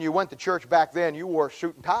 When you went to church back then, you wore a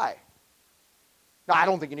suit and tie. Now, I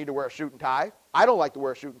don't think you need to wear a suit and tie. I don't like to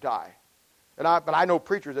wear a suit and tie. But I know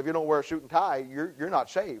preachers, if you don't wear a suit and tie, you're not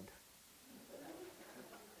saved.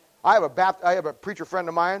 I have a preacher friend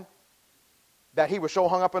of mine that he was so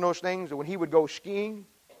hung up in those things that when he would go skiing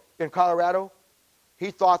in Colorado, he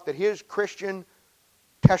thought that his Christian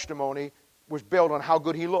testimony was built on how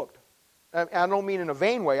good he looked. And I don't mean in a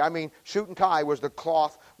vain way. I mean suit and tie was the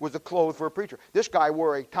cloth for a preacher. This guy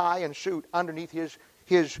wore a tie and suit underneath his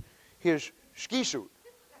ski suit.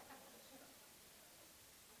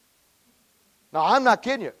 Now, I'm not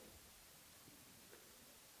kidding you.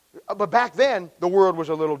 But back then, the world was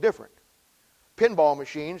a little different. Pinball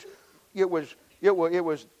machines, it was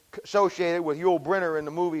associated with Yul Brynner in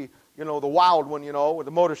the movie, you know, The Wild One, you know, with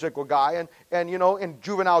the motorcycle guy, and you know, and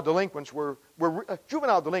juvenile delinquents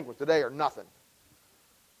juvenile delinquents today are nothing.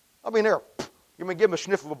 I mean, you give them a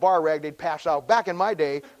sniff of a bar rag, they'd pass out. Back in my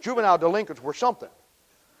day, juvenile delinquents were something.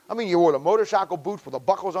 I mean, you wore the motorcycle boots with the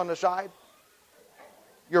buckles on the side.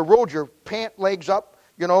 You rolled your pant legs up.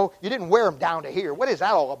 You know, you didn't wear them down to here. What is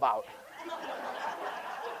that all about?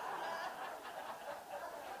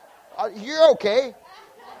 You're okay.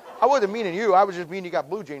 I wasn't meaning you. I was just meaning you got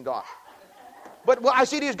blue jeans on. But I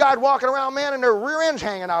see these guys walking around, man, and their rear ends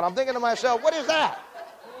hanging out. I'm thinking to myself, what is that?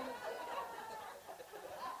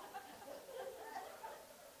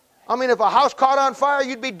 I mean, if a house caught on fire,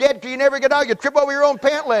 you'd be dead till you never get out. You'd trip over your own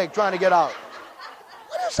pant leg trying to get out.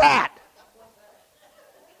 What is that?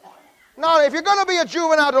 No, if you're going to be a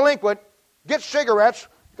juvenile delinquent, get cigarettes.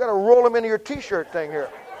 You've got to roll them into your T-shirt thing here.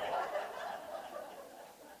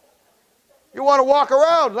 You want to walk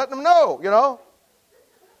around, let them know, you know.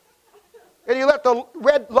 And he let the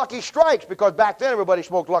red Lucky Strikes, because back then everybody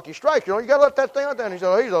smoked Lucky Strikes. You know, you got to let that thing out there. And he said,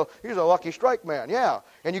 oh, he's a Lucky Strike man, yeah.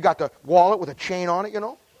 And you got the wallet with a chain on it, you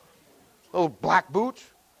know. Little black boots,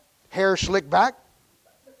 hair slicked back.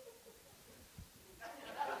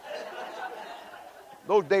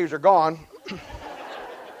 Those days are gone.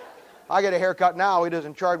 I get a haircut now. He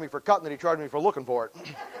doesn't charge me for cutting it. He charges me for looking for it.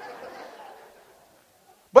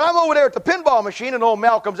 But I'm over there at the pinball machine, and old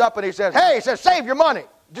Mel comes up and he says, hey, he says, save your money.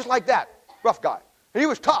 Just like that. Rough guy. And he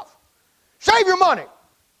was tough. Save your money.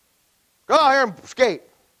 Go out here and skate.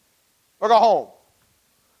 Or go home.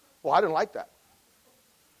 Well, I didn't like that.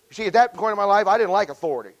 You see, at that point in my life, I didn't like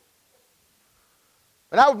authority.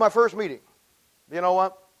 And that was my first meeting. You know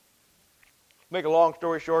what? Make a long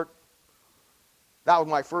story short, that was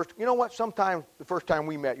my first. You know what? Sometimes the first time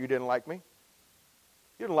we met, you didn't like me.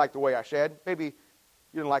 You didn't like the way I said. Maybe you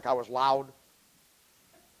didn't like I was loud.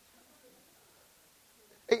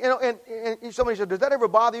 You know, and somebody said, does that ever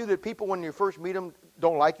bother you that people, when you first meet them,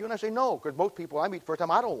 don't like you? And I say, no, because most people I meet the first time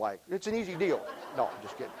I don't like. It's an easy deal. No, I'm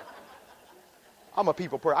just kidding. I'm a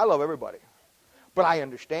people person. I love everybody. But I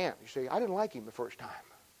understand. You see, I didn't like him the first time.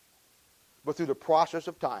 But through the process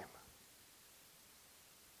of time,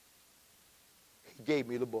 he gave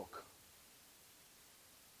me the book.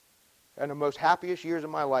 And the most happiest years of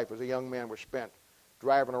my life as a young man were spent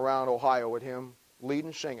driving around Ohio with him,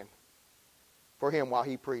 leading, singing for him while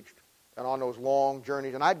he preached, and on those long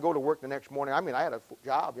journeys. And I'd go to work the next morning. I mean, I had a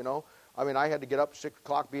job, you know. I mean, I had to get up at 6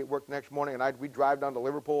 o'clock, be at work the next morning, and we'd drive down to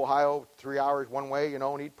Liverpool, Ohio, 3 hours one way, you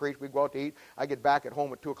know, and he'd preach. We'd go out to eat. I'd get back at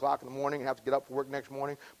home at 2 o'clock in the morning and have to get up for work next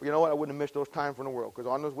morning. But you know what? I wouldn't have missed those times for the world, because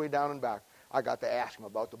on those way down and back, I got to ask him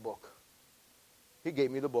about the book. He gave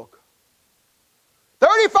me the book.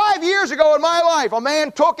 35 years ago in my life, a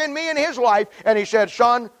man took in me in his life, and he said,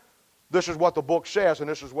 son, this is what the book says, and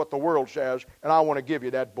this is what the world says, and I want to give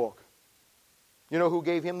you that book. You know who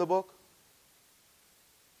gave him the book?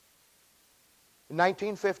 In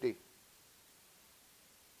 1950.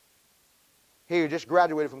 He had just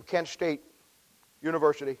graduated from Kent State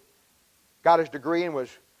University, got his degree, and was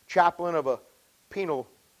chaplain of a penal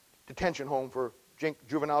detention home for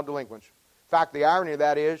juvenile delinquents. In fact, the irony of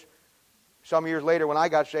that is, some years later when I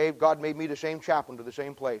got saved, God made me the same chaplain to the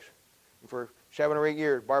same place. And for 7 or 8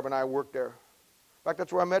 years, Barb and I worked there. In fact,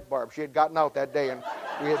 that's where I met Barb. She had gotten out that day, and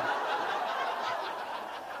we had...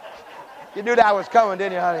 You knew that was coming,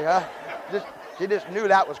 didn't you, honey? Huh? You just knew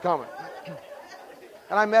that was coming.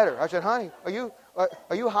 And I met her. I said, honey, are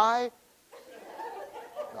you high?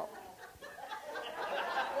 No.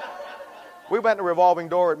 We went to Revolving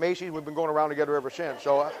Door at Macy's. We've been going around together ever since.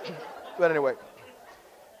 So, but anyway,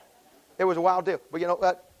 it was a wild deal. But you know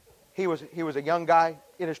what? He was a young guy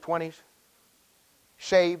in his 20s,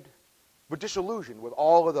 saved, but disillusioned with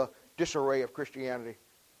all of the disarray of Christianity.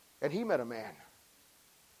 And he met a man,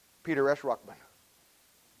 Peter S. Ruckman.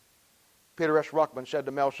 Peter S. Ruckman said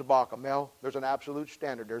to Mel Sabaka, Mel, there's an absolute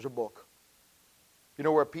standard. There's a book. You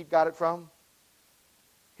know where Pete got it from?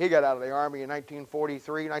 He got out of the Army in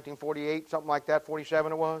 1943, 1948, something like that,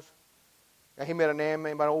 47 it was. And he met a man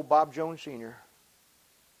named old Bob Jones Sr.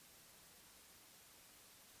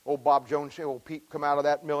 Old Bob Jones, old Pete come out of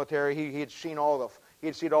that military. He had seen all the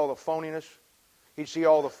phoniness. He'd see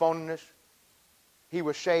all the phoniness. He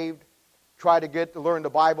was saved, tried to learn the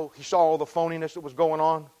Bible. He saw all the phoniness that was going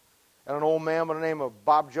on. And an old man by the name of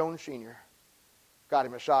Bob Jones Sr. got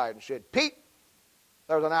him aside and said, Pete,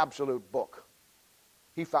 there's an absolute book.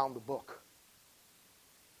 He found the book.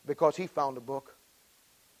 Because he found the book,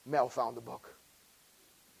 Mel found the book.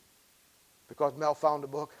 Because Mel found the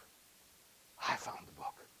book, I found the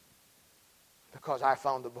book. Because I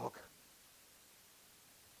found the book,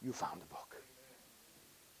 you found the book.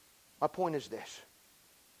 My point is this.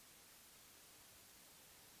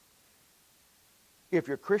 If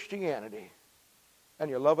your Christianity and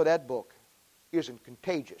your love of that book isn't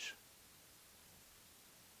contagious,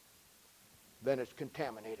 then it's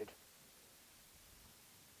contaminated.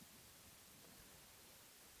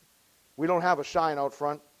 We don't have a sign out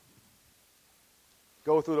front.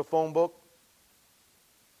 Go through the phone book.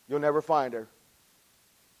 You'll never find her.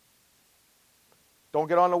 Don't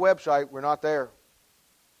get on the website. We're not there.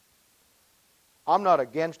 I'm not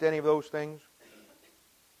against any of those things.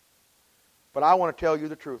 But I want to tell you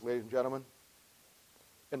the truth, ladies and gentlemen.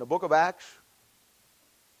 In the book of Acts,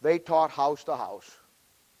 they taught house to house.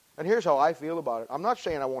 And here's how I feel about it. I'm not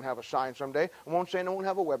saying I won't have a sign someday. I'm not saying I won't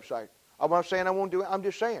have a website. I'm not saying I won't do it. I'm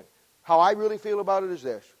just saying. How I really feel about it is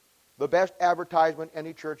this. The best advertisement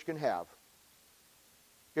any church can have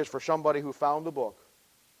is for somebody who found the book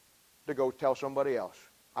to go tell somebody else,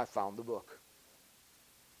 I found the book.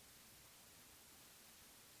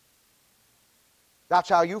 That's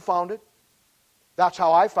how you found it. That's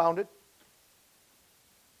how I found it.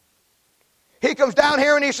 He comes down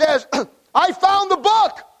here and he says, I found the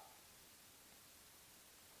book.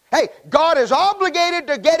 Hey, God is obligated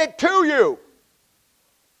to get it to you.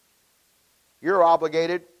 You're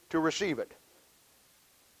obligated to receive it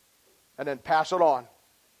and then pass it on.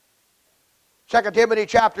 2 Timothy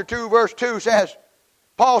chapter 2 verse 2 says,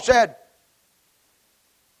 Paul said,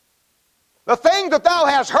 the thing that thou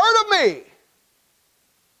hast heard of me,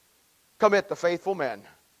 commit to faithful men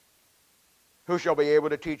who shall be able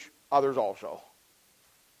to teach others also.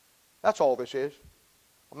 That's all this is.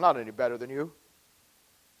 I'm not any better than you.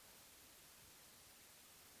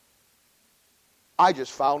 I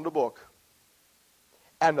just found a book.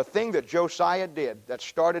 And the thing that Josiah did that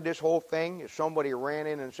started this whole thing is somebody ran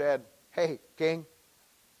in and said, hey, king,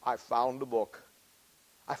 I found a book.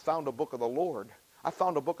 I found a book of the Lord. I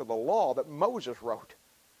found a book of the law that Moses wrote.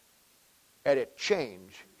 And it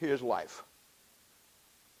changed his life.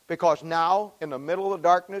 Because now, in the middle of the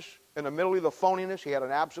darkness, in the middle of the phoniness, he had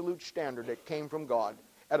an absolute standard that came from God.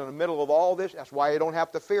 And in the middle of all this, that's why you don't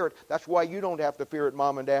have to fear it. That's why you don't have to fear it,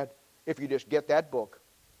 Mom and Dad, if you just get that book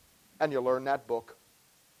and you learn that book.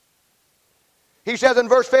 He says in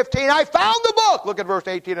verse 15, I found the book. Look at verse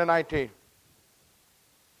 18 and 19.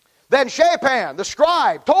 Then Shaphan, the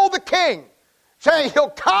scribe, told the king, saying,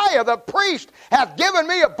 Hilkiah the priest hath given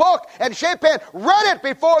me a book. And Shaphan read it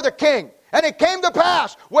before the king. And it came to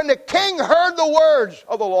pass, when the king heard the words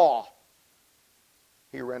of the law,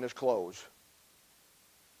 he rent his clothes.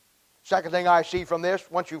 Second thing I see from this,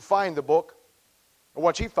 once you find the book, or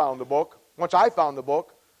once he found the book, once I found the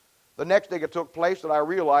book, the next thing that took place that I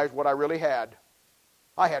realized what I really had.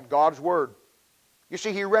 I had God's Word. You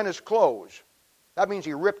see, he rent his clothes. That means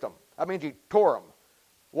he ripped them. That means he tore them.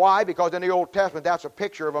 Why? Because in the Old Testament, that's a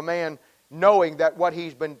picture of a man knowing that what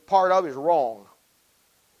he's been part of is wrong.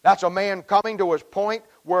 That's a man coming to his point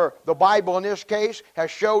where the Bible in this case has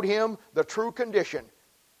showed him the true condition.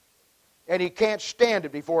 And he can't stand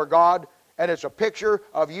it before God. And it's a picture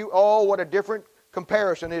of you. Oh, what a different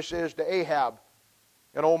comparison this is to Ahab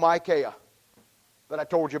and old Micaiah that I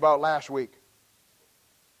told you about last week.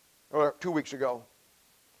 Or 2 weeks ago.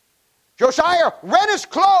 Josiah rent his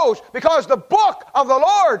clothes because the book of the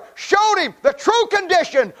Lord showed him the true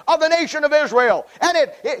condition of the nation of Israel. And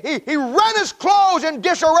he rent his clothes in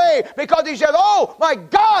disarray because he said, oh my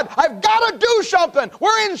God, I've got to do something.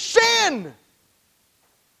 We're in sin.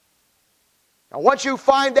 Now once you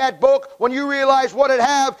find that book, when you realize what it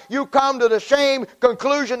have, you come to the same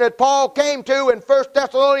conclusion that Paul came to in 1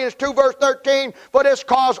 Thessalonians 2 verse 13. For this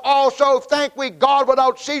cause also thank we God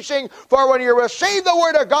without ceasing. For when you receive the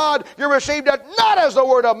word of God, you received it not as the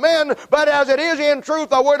word of men, but as it is in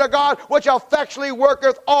truth the word of God, which effectually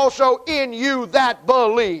worketh also in you that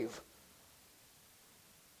believe.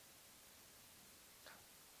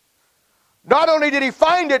 Not only did he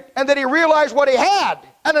find it, and that he realized what he had,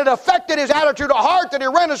 and it affected his attitude of heart that he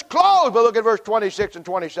rent his clothes. But look at verse 26 and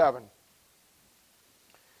 27.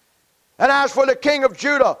 And as for the king of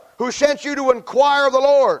Judah, who sent you to inquire of the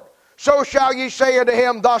Lord, so shall ye say unto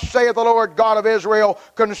him, Thus saith the Lord God of Israel,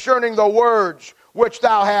 concerning the words which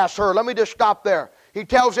thou hast heard. Let me just stop there. He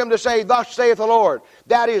tells him to say, Thus saith the Lord.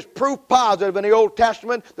 That is proof positive in the Old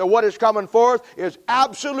Testament that what is coming forth is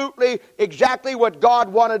absolutely exactly what God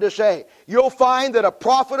wanted to say. You'll find that a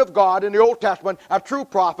prophet of God in the Old Testament, a true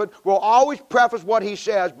prophet, will always preface what he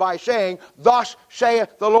says by saying, Thus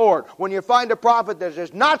saith the Lord. When you find a prophet that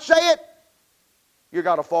does not say it, you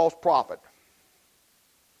got a false prophet.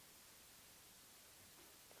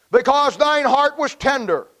 Because thine heart was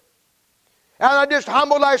tender, and I just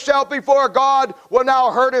humble thyself before God when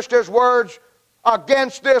thou heardest his words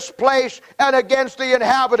against this place and against the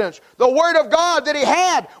inhabitants. The word of God that he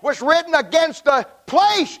had was written against the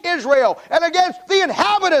place, Israel, and against the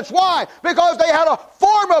inhabitants. Why? Because they had a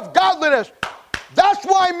form of godliness. That's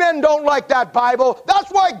why men don't like that Bible.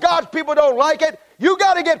 That's why God's people don't like it. You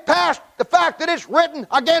got to get past the fact that it's written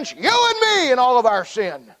against you and me and all of our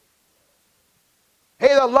sin.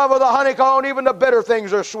 Hey, the love of the honeycomb, even the bitter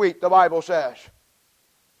things are sweet, the Bible says.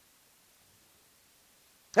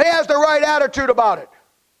 He has the right attitude about it.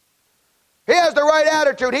 He has the right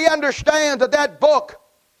attitude. He understands that that book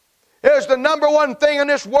is the number one thing in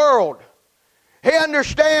this world. He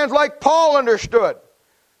understands like Paul understood.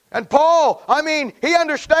 And Paul, he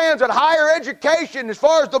understands that higher education, as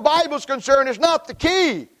far as the Bible is concerned, is not the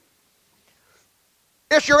key.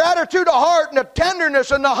 It's your attitude of heart and the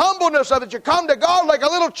tenderness and the humbleness of it. You come to God like a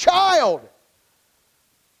little child.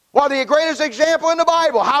 Well, the greatest example in the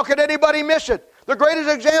Bible, how could anybody miss it? The greatest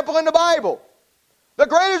example in the Bible. The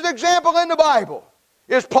greatest example in the Bible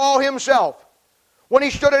is Paul himself. When he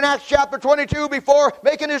stood in Acts chapter 22 before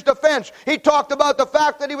making his defense, he talked about the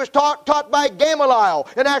fact that he was taught by Gamaliel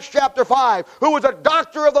in Acts chapter 5, who was a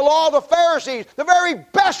doctor of the law of the Pharisees, the very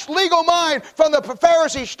best legal mind from the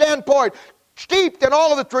Pharisee standpoint, steeped in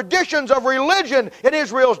all of the traditions of religion in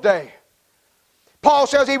Israel's day. Paul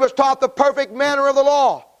says he was taught the perfect manner of the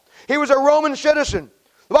law. He was a Roman citizen.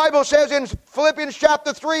 The Bible says in Philippians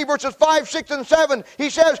chapter 3, verses 5, 6, and 7, he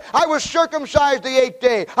says, I was circumcised the 8th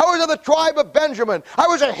day. I was of the tribe of Benjamin. I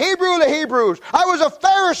was a Hebrew of the Hebrews. I was a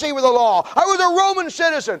Pharisee with the law. I was a Roman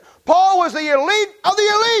citizen. Paul was the elite of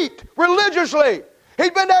the elite, religiously.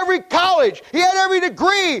 He'd been to every college. He had every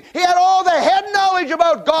degree. He had all the head knowledge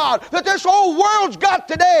about God that this whole world's got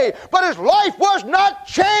today. But his life was not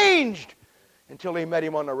changed until he met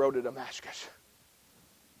him on the road to Damascus.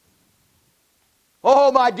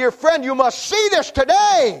 Oh, my dear friend, you must see this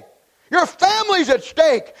today. Your family's at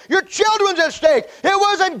stake. Your children's at stake. It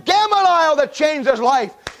wasn't Gamaliel that changed his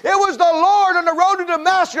life. It was the Lord on the road to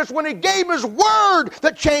Damascus when he gave his word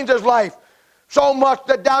that changed his life. So much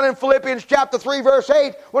that down in Philippians chapter 3, verse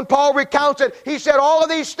 8, when Paul recounts it, he said, all of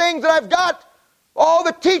these things that I've got, all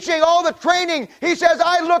the teaching, all the training, he says,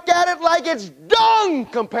 I look at it like it's dung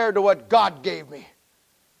compared to what God gave me.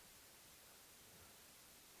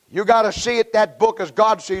 You got to see it, that book, as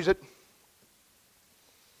God sees it.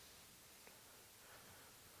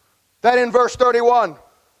 Then in verse 31,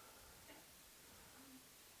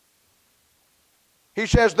 he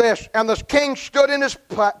says this, and the king stood in his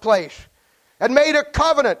place and made a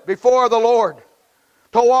covenant before the Lord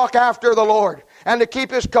to walk after the Lord and to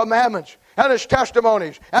keep his commandments and his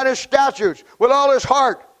testimonies and his statutes with all his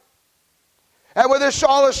heart and with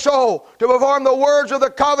all his soul, to perform the words of the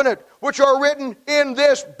covenant which are written in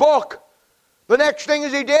this book. The next thing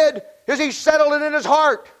he did is he settled it in his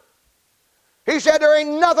heart. He said, there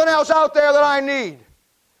ain't nothing else out there that I need.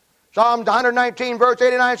 Psalm 119 verse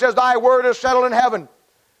 89 says, thy word is settled in heaven.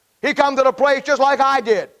 He come to the place just like I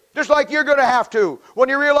did. Just like you're going to have to. When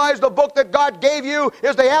you realize the book that God gave you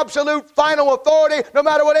is the absolute final authority, no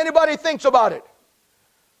matter what anybody thinks about it.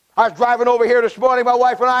 I was driving over here this morning, my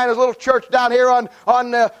wife and I, in this little church down here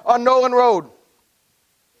on Nolan Road.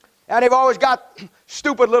 And they've always got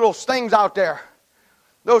stupid little things out there.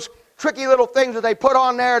 Those tricky little things that they put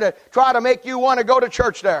on there to try to make you want to go to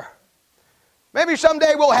church there. Maybe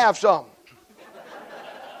someday we'll have some.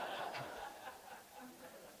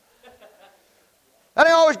 And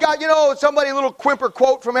they always got, somebody a little quimper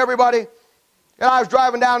quote from everybody. And I was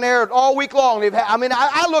driving down there all week long.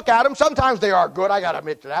 I look at them. Sometimes they are good. I got to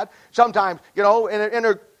admit to that. Sometimes, and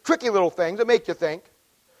they're tricky little things that make you think.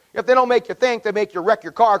 If they don't make you think, they make you wreck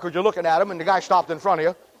your car because you're looking at them and the guy stopped in front of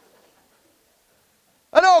you.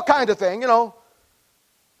 And all kinds of things,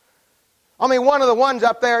 one of the ones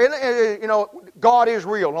up there, God is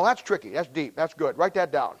real. No, that's tricky. That's deep. That's good. Write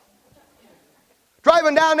that down.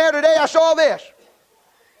 Driving down there today, I saw this.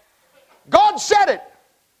 God said it.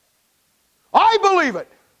 I believe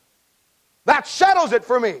it. That settles it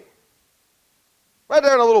for me. Right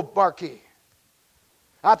there in a little marquee.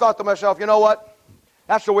 I thought to myself, you know what?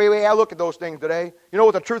 That's the way I look at those things today. You know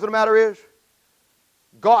what the truth of the matter is?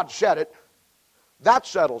 God said it. That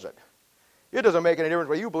settles it. It doesn't make any difference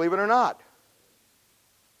whether you believe it or not.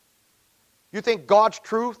 You think God's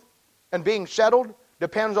truth and being settled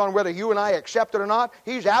depends on whether you and I accept it or not?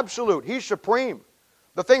 He's absolute. He's supreme.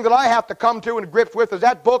 The thing that I have to come to and grips with is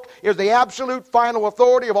that book is the absolute final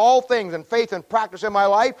authority of all things in faith and practice in my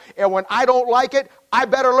life. And when I don't like it, I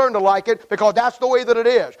better learn to like it because that's the way that it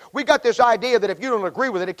is. We got this idea that if you don't agree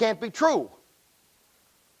with it, it can't be true.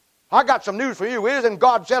 I got some news for you. It isn't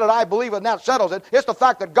God said it, I believe it, and that settles it. It's the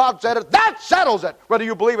fact that God said it, that settles it. Whether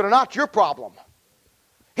you believe it or not, it's your problem.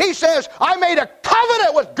 He says, I made a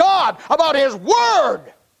covenant with God about His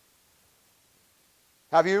Word.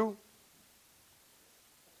 Have you?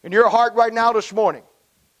 In your heart right now this morning,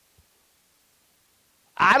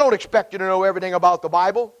 I don't expect you to know everything about the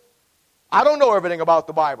Bible. I don't know everything about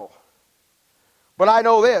the Bible. But I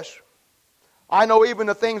know this. I know even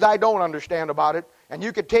the things I don't understand about it. And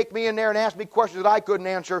you could take me in there and ask me questions that I couldn't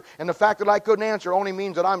answer. And the fact that I couldn't answer only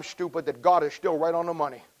means that I'm stupid, that God is still right on the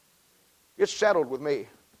money. It's settled with me.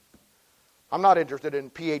 I'm not interested in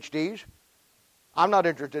PhDs. I'm not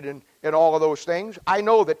interested in all of those things. I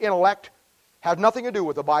know that intellect has nothing to do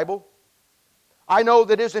with the Bible. I know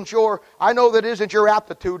that isn't your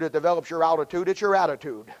aptitude that develops your altitude. It's your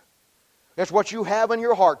attitude. It's what you have in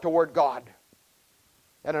your heart toward God.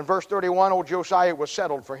 And in verse 31, old Josiah, was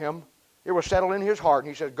settled for him. It was settled in his heart.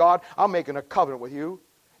 And he said, God, I'm making a covenant with you.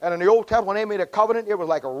 And in the Old Testament, when they made a covenant, it was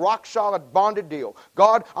like a rock-solid bonded deal.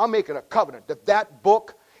 God, I'm making a covenant that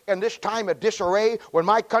book in this time of disarray, when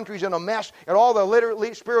my country's in a mess and all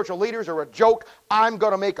the spiritual leaders are a joke, I'm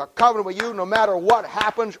going to make a covenant with you. No matter what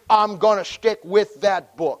happens, I'm going to stick with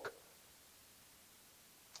that book.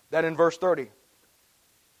 Then in verse 30,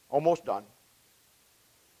 almost done.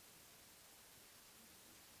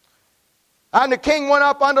 And the king went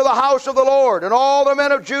up unto the house of the Lord, and all the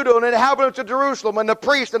men of Judah and the inhabitants of Jerusalem, and the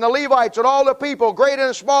priests and the Levites, and all the people, great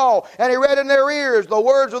and small. And he read in their ears the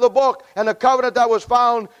words of the book and the covenant that was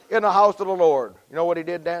found in the house of the Lord. You know what he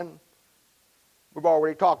did then? We've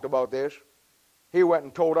already talked about this. He went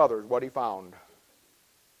and told others what he found.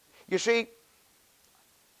 You see,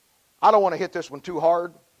 I don't want to hit this one too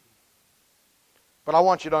hard, but I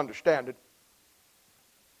want you to understand it.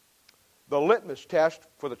 The litmus test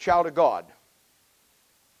for the child of God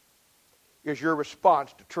is your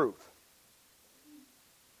response to truth.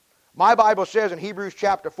 My Bible says in Hebrews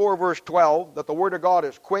chapter 4, verse 12, that the Word of God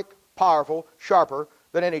is quick, powerful, sharper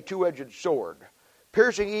than any two-edged sword,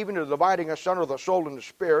 piercing even to the dividing asunder of the soul and the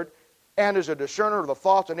spirit, and is a discerner of the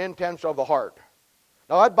thoughts and intents of the heart.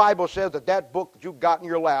 Now that Bible says that that book that you've got in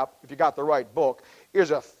your lap, if you got the right book, is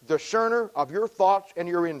a discerner of your thoughts and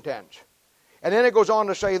your intents. And then it goes on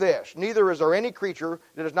to say this, neither is there any creature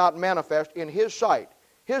that is not manifest in His sight.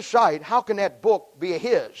 His sight, how can that book be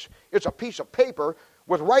His? It's a piece of paper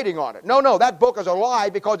with writing on it. No, that book is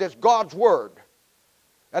alive because it's God's Word.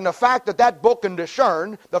 And the fact that that book can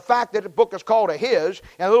discern, the fact that the book is called a His,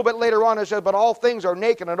 and a little bit later on it says, but all things are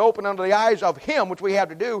naked and open unto the eyes of Him, which we have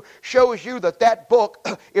to do, shows you that that book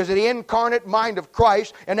is the incarnate mind of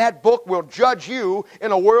Christ, and that book will judge you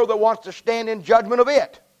in a world that wants to stand in judgment of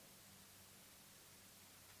it.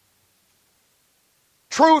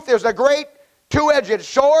 Truth is the great two-edged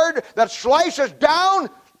sword that slices down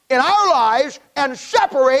in our lives and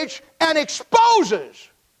separates and exposes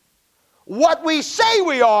what we say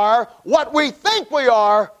we are, what we think we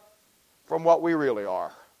are, from what we really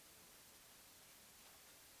are.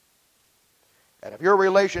 And if your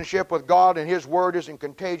relationship with God and His Word isn't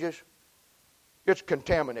contagious, it's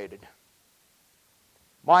contaminated.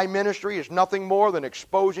 My ministry is nothing more than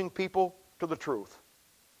exposing people to the truth.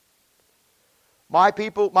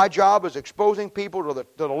 My job is exposing people to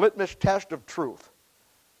the litmus test of truth.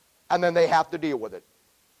 And then they have to deal with it.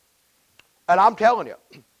 And I'm telling you,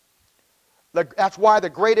 that's why the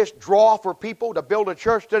greatest draw for people to build a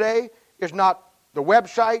church today is not the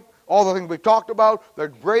website, all the things we've talked about. The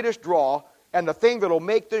greatest draw, and the thing that will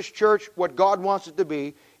make this church what God wants it to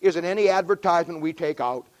be, isn't any advertisement we take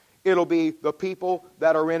out. It'll be the people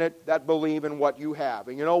that are in it that believe in what you have.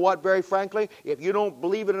 And you know what, very frankly, if you don't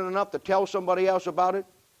believe in it enough to tell somebody else about it,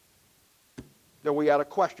 then we got to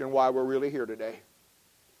question why we're really here today.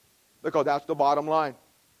 Because that's the bottom line.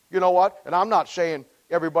 You know what? And I'm not saying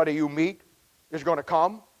everybody you meet is going to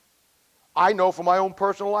come. I know from my own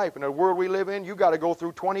personal life, in the world we live in, you got to go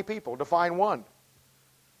through 20 people to find one.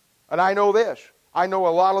 And I know this. I know a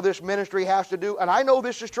lot of this ministry has to do, and I know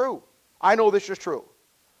this is true. I know this is true.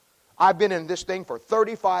 I've been in this thing for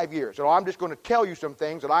 35 years, so I'm just going to tell you some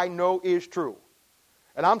things that I know is true.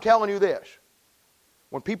 And I'm telling you this.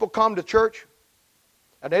 When people come to church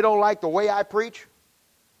and they don't like the way I preach,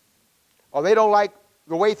 or they don't like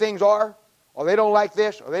the way things are, or they don't like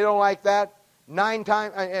this, or they don't like that, 9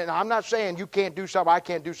 times, and I'm not saying you can't do something, I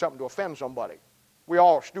can't do something to offend somebody. We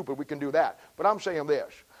all are stupid, we can do that. But I'm saying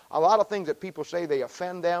this. A lot of things that people say they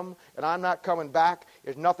offend them, and I'm not coming back,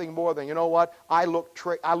 is nothing more than, you know what, I looked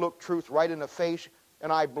truth right in the face,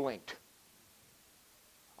 and I blinked.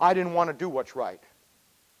 I didn't want to do what's right.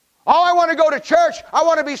 Oh, I want to go to church. I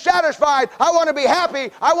want to be satisfied. I want to be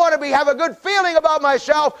happy. I want to have a good feeling about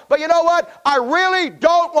myself. But you know what? I really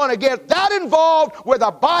don't want to get that involved with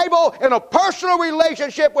a Bible and a personal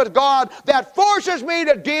relationship with God that forces me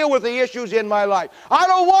to deal with the issues in my life. I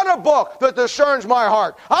don't want a book that discerns my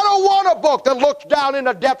heart. I don't want a book that looks down in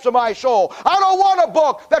the depths of my soul. I don't want a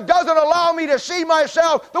book that doesn't allow me to see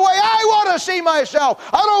myself the way I want to see myself.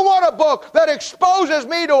 I don't want a book that exposes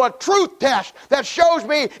me to a truth test that shows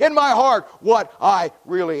me in my heart what I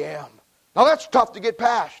really am. Now that's tough to get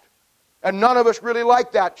past. And none of us really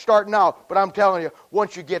like that starting out. But I'm telling you,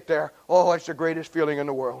 once you get there, oh, it's the greatest feeling in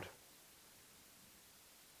the world.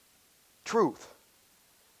 Truth.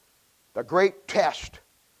 The great test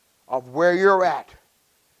of where you're at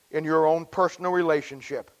in your own personal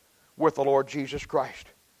relationship with the Lord Jesus Christ.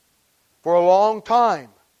 For a long time,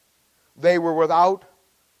 they were without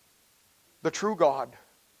the true God,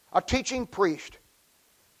 a teaching priest,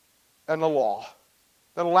 and the law.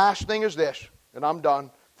 Then the last thing is this, and I'm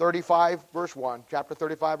done. 35 verse 1, chapter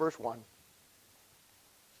 35 verse 1.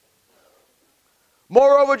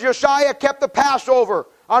 Moreover, Josiah kept the Passover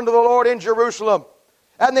unto the Lord in Jerusalem,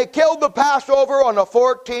 And they killed the Passover on the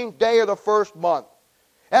 14th day of the first month.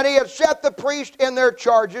 And he had set the priests in their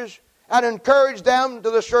charges and encouraged them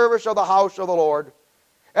to the service of the house of the Lord.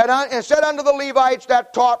 And said unto the Levites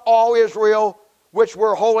that taught all Israel, which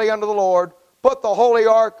were holy unto the Lord, put the holy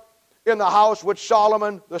ark in the house which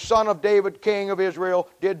Solomon, the son of David, king of Israel,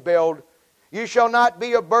 did build. You shall not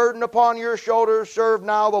be a burden upon your shoulders. Serve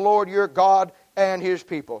now the Lord your God and his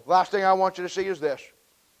people. Last thing I want you to see is this.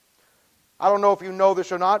 I don't know if you know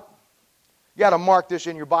this or not. You got to mark this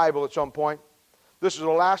in your Bible at some point. This is the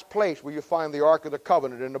last place where you find the Ark of the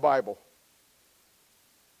Covenant in the Bible.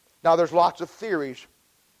 Now there's lots of theories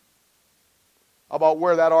about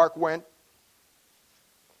where that ark went.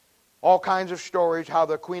 All kinds of stories how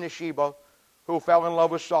the Queen of Sheba, who fell in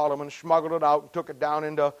love with Solomon, smuggled it out and took it down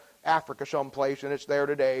into Africa someplace, and it's there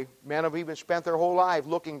today. Men have even spent their whole life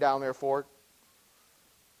looking down there for it.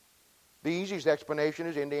 The easiest explanation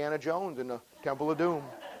is Indiana Jones in the Temple of Doom.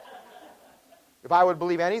 If I would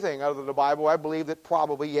believe anything other than the Bible, I believe that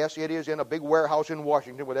probably, yes, it is in a big warehouse in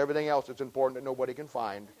Washington with everything else that's important that nobody can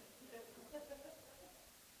find.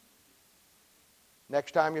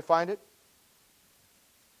 Next time you find it,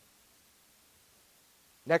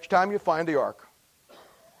 next time you find the ark,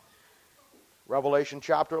 Revelation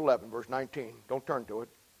chapter 11, verse 19. Don't turn to it.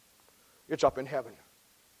 It's up in heaven.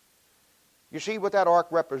 You see, what that ark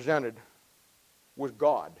represented was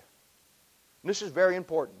God. And this is very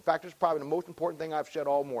important. In fact, it's probably the most important thing I've said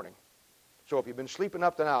all morning. So if you've been sleeping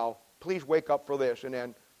up to now, please wake up for this, and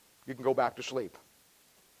then you can go back to sleep.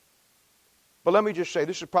 But let me just say,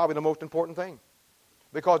 this is probably the most important thing.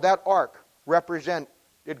 Because that ark represented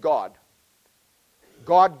God.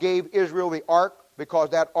 God gave Israel the ark because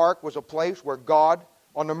that ark was a place where God,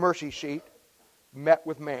 on the mercy seat, met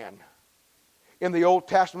with man. In the Old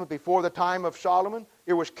Testament, before the time of Solomon,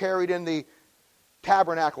 it was carried in the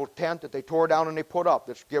tabernacle tent that they tore down and they put up.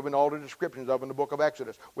 That's given all the descriptions of in the book of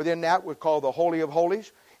Exodus. Within that was called the Holy of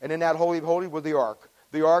Holies, and in that Holy of Holies was the ark.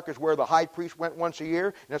 The ark is where the high priest went once a year,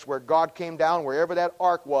 and that's where God came down. Wherever that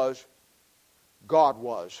ark was, God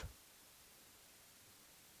was.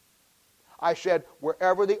 I said,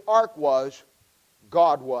 wherever the ark was,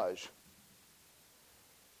 God was.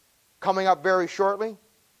 Coming up very shortly,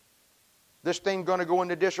 this thing's going to go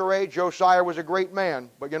into disarray. Josiah was a great man,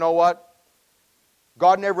 but you know what?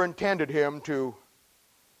 God never intended him to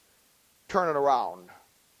turn it around.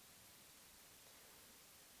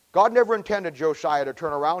 God never intended Josiah to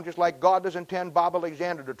turn around, just like God doesn't intend Bob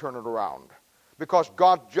Alexander to turn it around. Because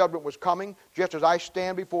God's judgment was coming, just as I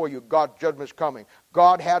stand before you, God's judgment is coming.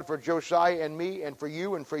 God had for Josiah and me, and for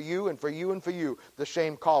you, and for you, and for you, and for you, the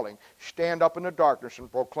same calling. Stand up in the darkness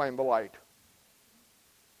and proclaim the light.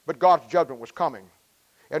 But God's judgment was coming.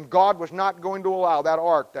 And God was not going to allow that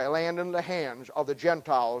ark to land in the hands of the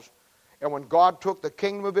Gentiles. And when God took the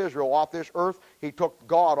kingdom of Israel off this earth, he took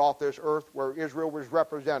God off this earth where Israel was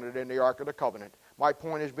represented in the Ark of the Covenant. My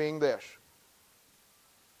point is being this.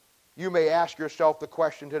 You may ask yourself the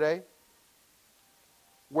question today,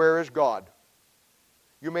 where is God?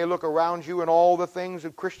 You may look around you and all the things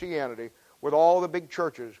of Christianity, with all the big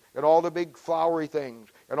churches, and all the big flowery things,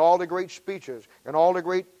 and all the great speeches, and all the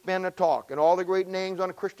great men that talk, and all the great names on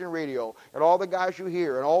the Christian radio, and all the guys you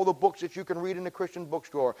hear, and all the books that you can read in the Christian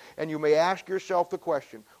bookstore, and you may ask yourself the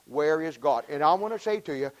question, where is God? And I want to say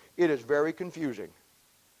to you, it is very confusing.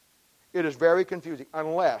 It is very confusing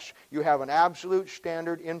unless you have an absolute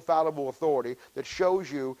standard infallible authority that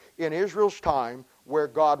shows you in Israel's time where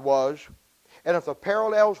God was. And if the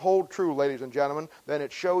parallels hold true, ladies and gentlemen, then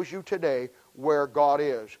it shows you today where God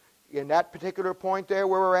is. In that particular point there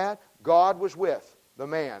where we're at, God was with the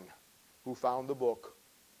man who found the book.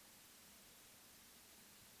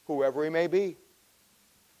 Whoever he may be.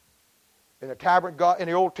 In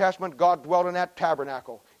the Old Testament, God dwelt in that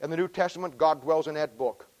tabernacle. In the New Testament, God dwells in that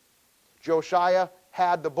book. Josiah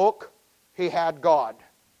had the book, he had God.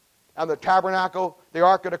 And the tabernacle, the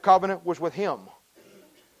Ark of the Covenant, was with him.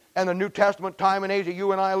 And the New Testament time and age that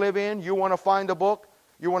you and I live in, you want to find the book,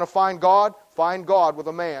 you want to find God with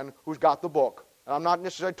a man who's got the book. And I'm not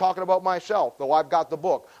necessarily talking about myself, though I've got the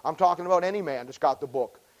book. I'm talking about any man that's got the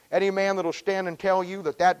book. Any man that will stand and tell you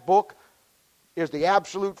that that book is the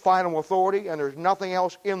absolute final authority and there's nothing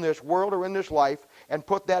else in this world or in this life, and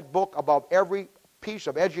put that book above every piece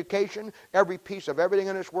of education, every piece of everything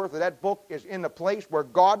in this world, that book is in the place where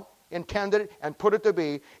God intended it and put it to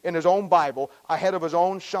be in his own Bible ahead of his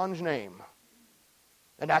own son's name.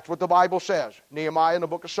 And that's what the Bible says. Nehemiah in the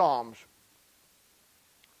book of Psalms.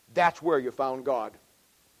 That's where you found God.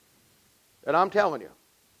 And I'm telling you,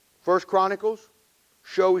 1 Chronicles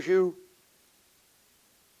shows you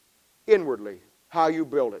inwardly how you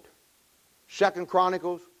build it. Second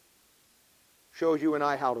Chronicles shows you and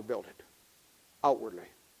I how to build it outwardly.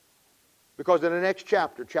 Because in the next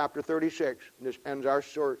chapter, chapter 36, and this ends our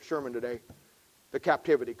sermon today, the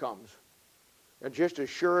captivity comes. And just as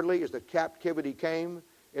surely as the captivity came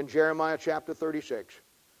in Jeremiah chapter 36,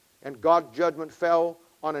 and God's judgment fell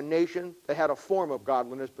on a nation that had a form of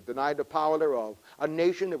godliness but denied the power thereof, a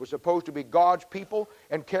nation that was supposed to be God's people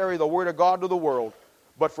and carry the Word of God to the world,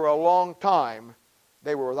 but for a long time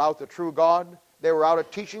they were without the true God, they were without a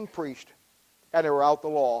teaching priest, and they were without the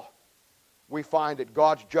law. We find that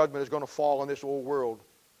God's judgment is going to fall on this old world.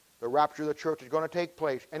 The rapture of the church is going to take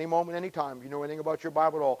place any moment, any time. You know anything about your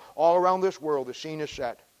Bible at all? All around this world, the scene is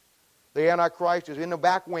set. The Antichrist is in the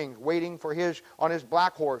back wings, waiting for on his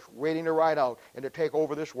black horse, waiting to ride out and to take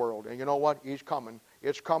over this world. And you know what? He's coming.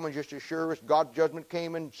 It's coming just as sure as God's judgment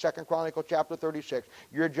came in 2 Chronicles chapter 36.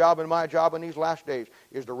 Your job and my job in these last days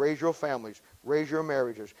is to raise your families, raise your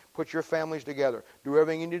marriages, put your families together, do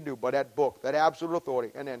everything you need to do by that book, that absolute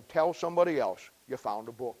authority, and then tell somebody else you found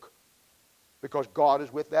a book. Because God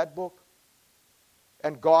is with that book.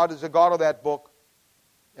 And God is the God of that book.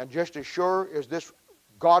 And just as sure as this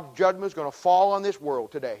God's judgment is going to fall on this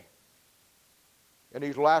world today, in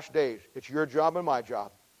these last days, it's your job and my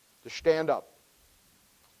job to stand up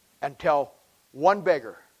and tell one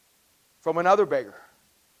beggar from another beggar.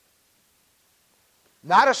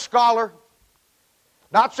 Not a scholar,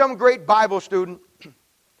 not some great Bible student,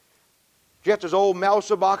 just as old Mel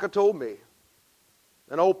Sabaka told me,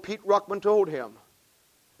 and old Pete Ruckman told him,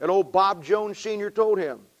 and old Bob Jones Sr. told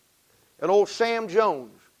him, and old Sam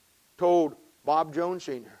Jones told Bob Jones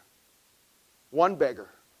Sr. One beggar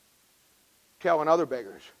telling other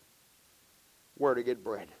beggars where to get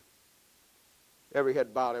bread. Every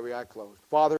head bowed, every eye closed. Father,